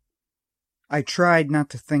 I tried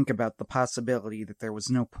not to think about the possibility that there was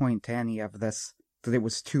no point to any of this, that it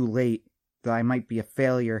was too late, that I might be a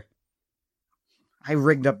failure. I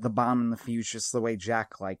rigged up the bomb and the fuse just the way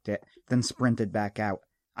Jack liked it, then sprinted back out.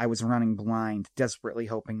 I was running blind, desperately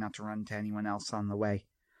hoping not to run into anyone else on the way.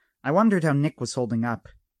 I wondered how Nick was holding up.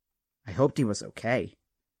 I hoped he was okay.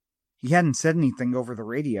 He hadn't said anything over the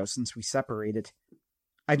radio since we separated.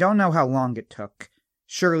 I don't know how long it took,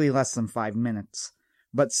 surely less than 5 minutes,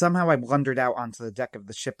 but somehow I blundered out onto the deck of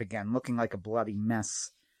the ship again, looking like a bloody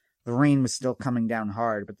mess. The rain was still coming down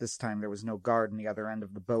hard, but this time there was no guard on the other end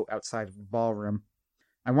of the boat outside of the ballroom.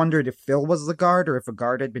 I wondered if Phil was the guard or if a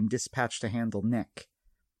guard had been dispatched to handle Nick.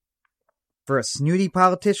 For a snooty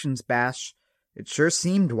politician's bash, it sure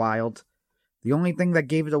seemed wild. The only thing that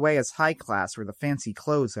gave it away as high class were the fancy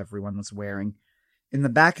clothes everyone was wearing. In the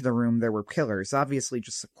back of the room there were pillars, obviously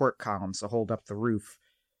just support columns to hold up the roof.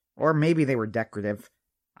 Or maybe they were decorative.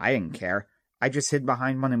 I didn't care. I just hid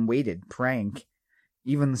behind one and waited, praying.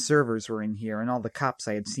 Even the servers were in here, and all the cops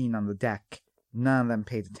I had seen on the deck. None of them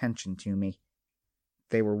paid attention to me.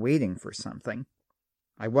 They were waiting for something.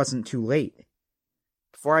 I wasn't too late.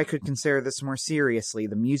 Before I could consider this more seriously,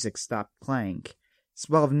 the music stopped playing. A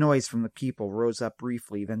swell of noise from the people rose up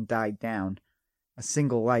briefly, then died down. A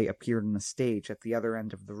single light appeared on the stage at the other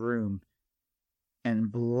end of the room,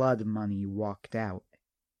 and Blood Money walked out.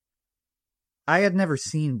 I had never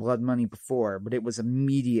seen Blood Money before, but it was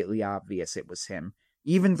immediately obvious it was him.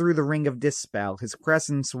 Even through the ring of dispel, his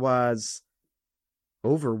presence was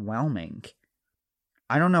overwhelming.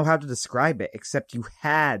 I don't know how to describe it, except you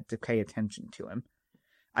had to pay attention to him.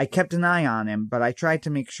 I kept an eye on him, but I tried to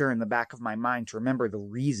make sure in the back of my mind to remember the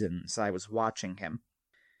reasons I was watching him.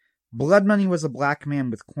 Blood Money was a black man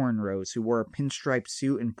with cornrows who wore a pinstripe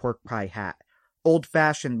suit and pork pie hat,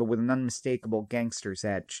 old-fashioned but with an unmistakable gangster's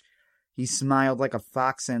edge. He smiled like a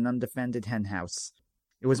fox in an undefended henhouse.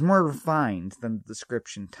 It was more refined than the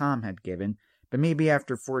description Tom had given, but maybe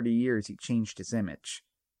after 40 years he changed his image.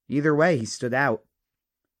 Either way, he stood out.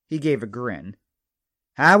 He gave a grin.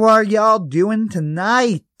 "How are y'all doing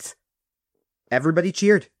tonight?" Everybody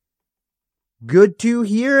cheered. "Good to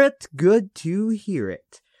hear it, good to hear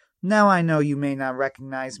it. Now I know you may not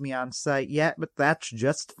recognize me on sight yet, but that's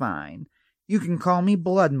just fine. You can call me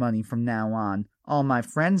Blood Money from now on. All my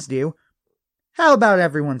friends do. How about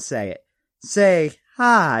everyone say it? Say,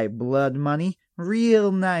 'Hi, Blood Money,'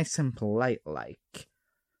 real nice and polite like."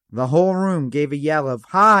 The whole room gave a yell of,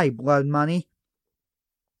 "Hi, Blood Money."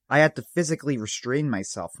 I had to physically restrain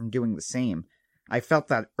myself from doing the same. I felt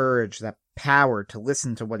that urge, that power to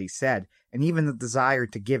listen to what he said, and even the desire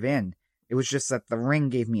to give in. It was just that the ring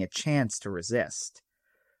gave me a chance to resist.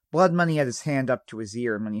 Blood Money had his hand up to his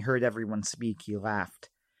ear, and when he heard everyone speak, he laughed.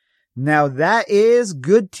 "Now that is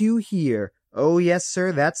good to hear. Oh yes,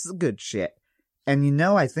 sir, that's the good shit. And you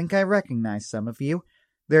know, I think I recognize some of you.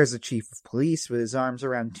 There's a chief of police with his arms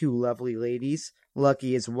around 2 lovely ladies.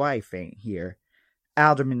 Lucky his wife ain't here.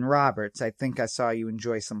 Alderman Roberts, I think I saw you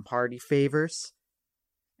enjoy some party favors.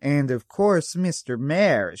 And of course, Mr.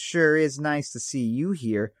 Mayor, it sure is nice to see you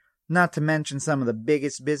here, not to mention some of the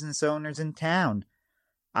biggest business owners in town.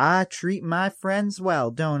 I treat my friends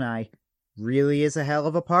well, don't I? Really is a hell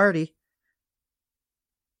of a party."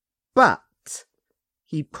 But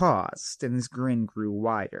he paused, and his grin grew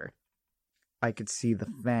wider. I could see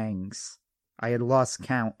the fangs. I had lost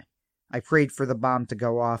count. I prayed for the bomb to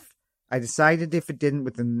go off. I decided if it didn't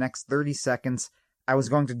within the next 30 seconds, I was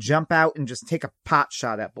going to jump out and just take a pot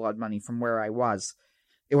shot at Blood Money from where I was.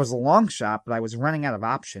 It was a long shot, but I was running out of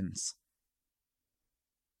options.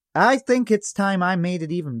 I think it's time I made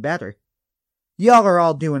it even better. Y'all are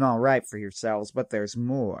all doing all right for yourselves, but there's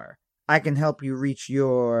more. I can help you reach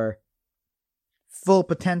your full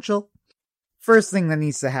potential. First thing that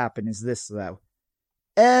needs to happen is this, though.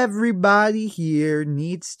 Everybody here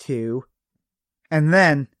needs to. And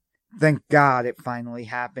then, thank God it finally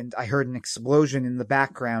happened. I heard an explosion in the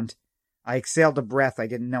background. I exhaled a breath I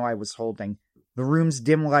didn't know I was holding. The room's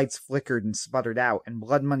dim lights flickered and sputtered out, and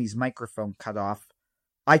Blood Money's microphone cut off.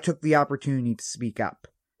 I took the opportunity to speak up.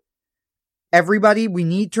 "Everybody, we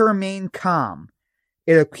need to remain calm.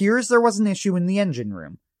 It appears there was an issue in the engine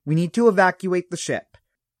room. We need to evacuate the ship.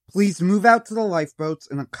 Please move out to the lifeboats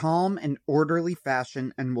in a calm and orderly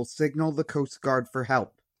fashion, and we'll signal the Coast Guard for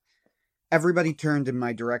help." Everybody turned in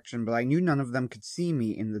my direction, but I knew none of them could see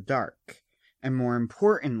me in the dark. And more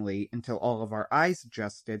importantly, until all of our eyes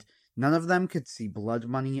adjusted, None of them could see Blood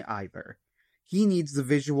Money either. He needs the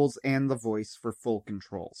visuals and the voice for full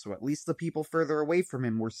control, so at least the people further away from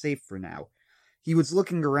him were safe for now. He was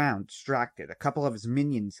looking around, distracted. A couple of his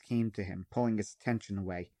minions came to him, pulling his attention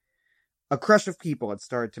away. A crush of people had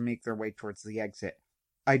started to make their way towards the exit.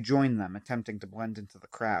 I joined them, attempting to blend into the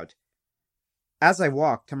crowd. As I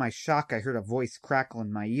walked, to my shock, I heard a voice crackle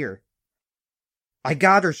in my ear. "I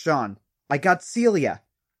got her, Sean! I got Celia!"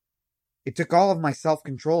 It took all of my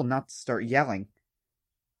self-control not to start yelling.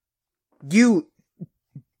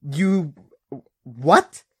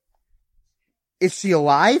 What? Is she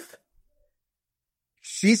alive?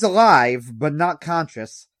 She's alive, but not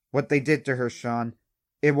conscious. What they did to her, Sean.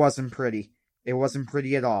 It wasn't pretty. It wasn't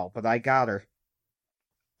pretty at all, but I got her.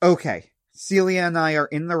 Okay, Celia and I are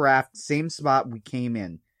in the raft, same spot we came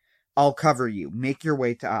in. I'll cover you. Make your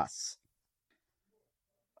way to us.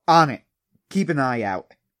 On it. Keep an eye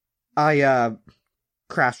out. I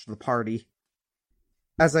crashed the party.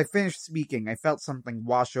 As I finished speaking, I felt something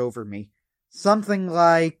wash over me. Something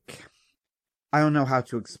like... I don't know how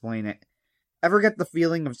to explain it. Ever get the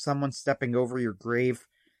feeling of someone stepping over your grave?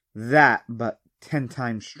 That, but 10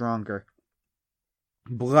 times stronger.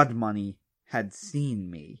 Blood Money had seen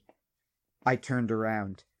me. I turned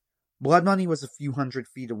around. Blood Money was a few 100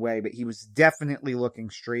 feet away, but he was definitely looking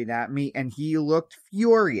straight at me, and he looked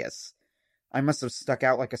furious. I must have stuck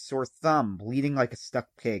out like a sore thumb, bleeding like a stuck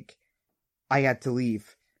pig. I had to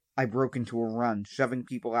leave. I broke into a run, shoving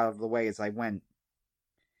people out of the way as I went.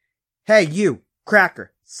 "Hey, you!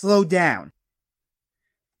 Cracker! Slow down!"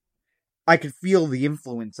 I could feel the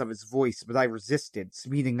influence of his voice, but I resisted,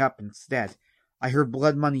 speeding up instead. I heard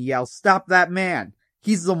Blood Money yell, "Stop that man!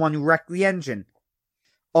 He's the one who wrecked the engine!"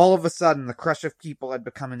 All of a sudden, the crush of people had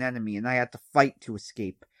become an enemy, and I had to fight to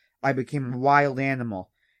escape. I became a wild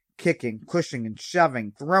animal, kicking, pushing, and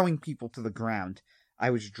shoving, throwing people to the ground. I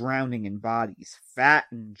was drowning in bodies, fat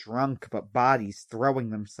and drunk, but bodies throwing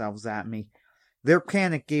themselves at me. Their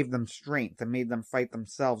panic gave them strength and made them fight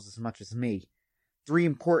themselves as much as me. 3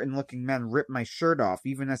 important-looking men ripped my shirt off,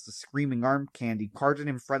 even as the screaming arm candy parted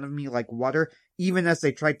in front of me like water, even as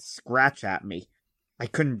they tried to scratch at me. I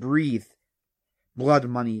couldn't breathe. Blood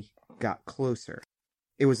Money got closer.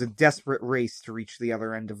 It was a desperate race to reach the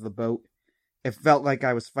other end of the boat. It felt like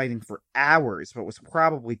I was fighting for hours, but was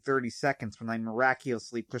probably 30 seconds when I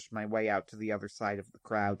miraculously pushed my way out to the other side of the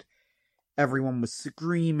crowd. Everyone was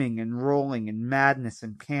screaming and rolling in madness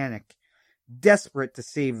and panic, desperate to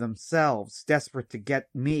save themselves, desperate to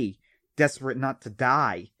get me, desperate not to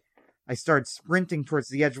die. I started sprinting towards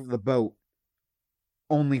the edge of the boat,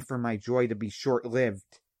 only for my joy to be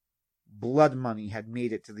short-lived. Blood Money had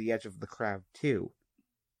made it to the edge of the crowd, too.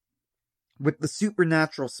 With the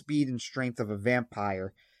supernatural speed and strength of a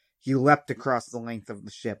vampire, he leapt across the length of the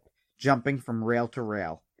ship, jumping from rail to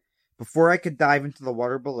rail. Before I could dive into the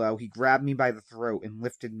water below, he grabbed me by the throat and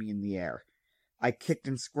lifted me in the air. I kicked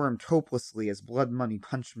and squirmed hopelessly as Blood Money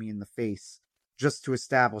punched me in the face, just to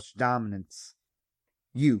establish dominance.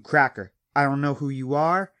 "You, Cracker, I don't know who you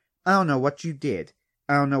are. I don't know what you did.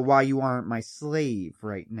 I don't know why you aren't my slave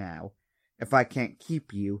right now. If I can't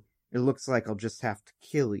keep you, it looks like I'll just have to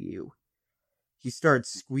kill you." He started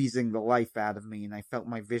squeezing the life out of me, and I felt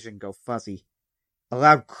my vision go fuzzy. A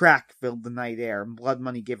loud crack filled the night air, and Blood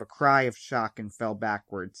Money gave a cry of shock and fell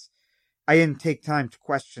backwards. I didn't take time to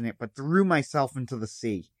question it, but threw myself into the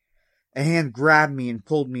sea. A hand grabbed me and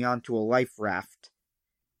pulled me onto a life raft.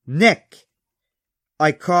 "Nick!"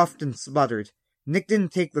 I coughed and sputtered. Nick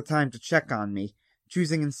didn't take the time to check on me,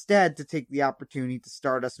 choosing instead to take the opportunity to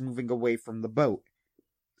start us moving away from the boat.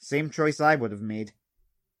 Same choice I would have made.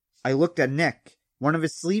 I looked at Nick. One of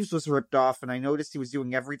his sleeves was ripped off, and I noticed he was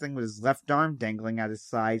doing everything with his left arm dangling at his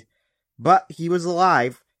side. But he was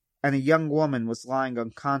alive, and a young woman was lying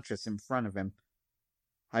unconscious in front of him.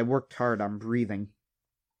 I worked hard on breathing.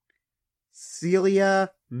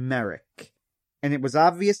 Celia Merrick. And it was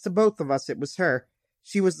obvious to both of us it was her.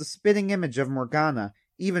 She was the spitting image of Morgana,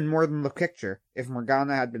 even more than the picture, if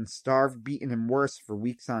Morgana had been starved, beaten, and worse for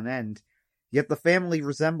weeks on end. Yet the family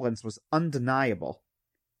resemblance was undeniable.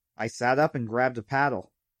 I sat up and grabbed a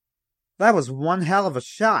paddle. "That was one hell of a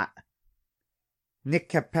shot." Nick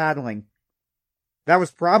kept paddling. "That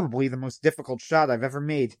was probably the most difficult shot I've ever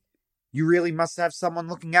made. You really must have someone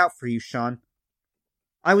looking out for you, Sean."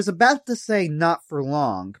 I was about to say not for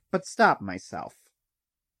long, but stopped myself.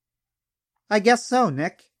 "I guess so,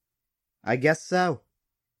 Nick. I guess so."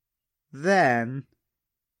 Then,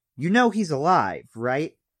 "You know he's alive,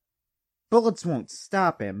 right? Bullets won't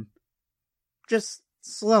stop him. Just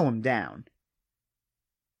slow him down."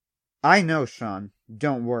 "I know, Sean.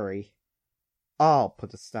 Don't worry. I'll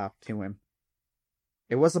put a stop to him."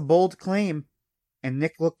 It was a bold claim, and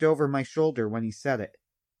Nick looked over my shoulder when he said it.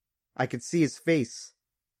 I could see his face.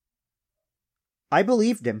 I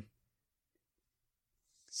believed him.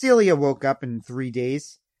 Celia woke up in 3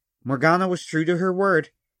 days. Morgana was true to her word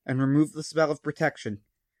and removed the spell of protection.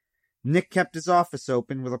 Nick kept his office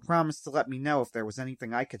open with a promise to let me know if there was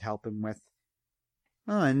anything I could help him with.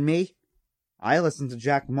 And me? I listened to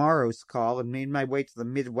Jack Morrow's call and made my way to the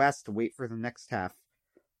Midwest to wait for the next half.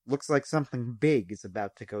 Looks like something big is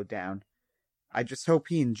about to go down. I just hope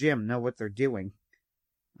he and Jim know what they're doing.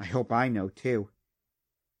 I hope I know, too.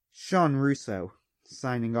 Sean Russo,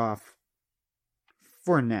 signing off.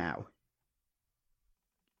 For now.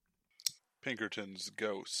 Pinkerton's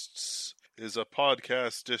Ghosts is a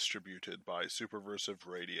podcast distributed by Superversive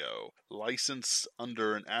Radio, licensed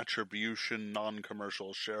under an attribution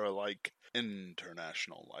non-commercial share-alike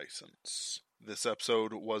international license. This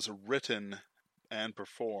episode was written and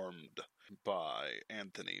performed by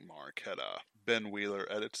Anthony Marchetta. Ben Wheeler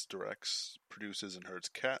edits, directs, produces, and herds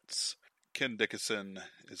cats. Ken Dickinson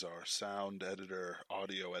is our sound editor,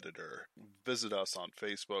 audio editor. Visit us on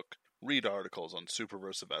Facebook, read articles on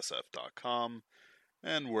superversivesf.com,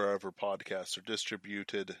 and wherever podcasts are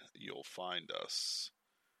distributed, you'll find us.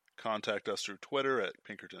 Contact us through Twitter at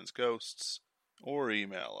Pinkerton's Ghosts, or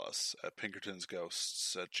email us at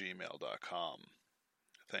pinkertonsghosts@gmail.com.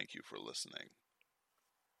 Thank you for listening.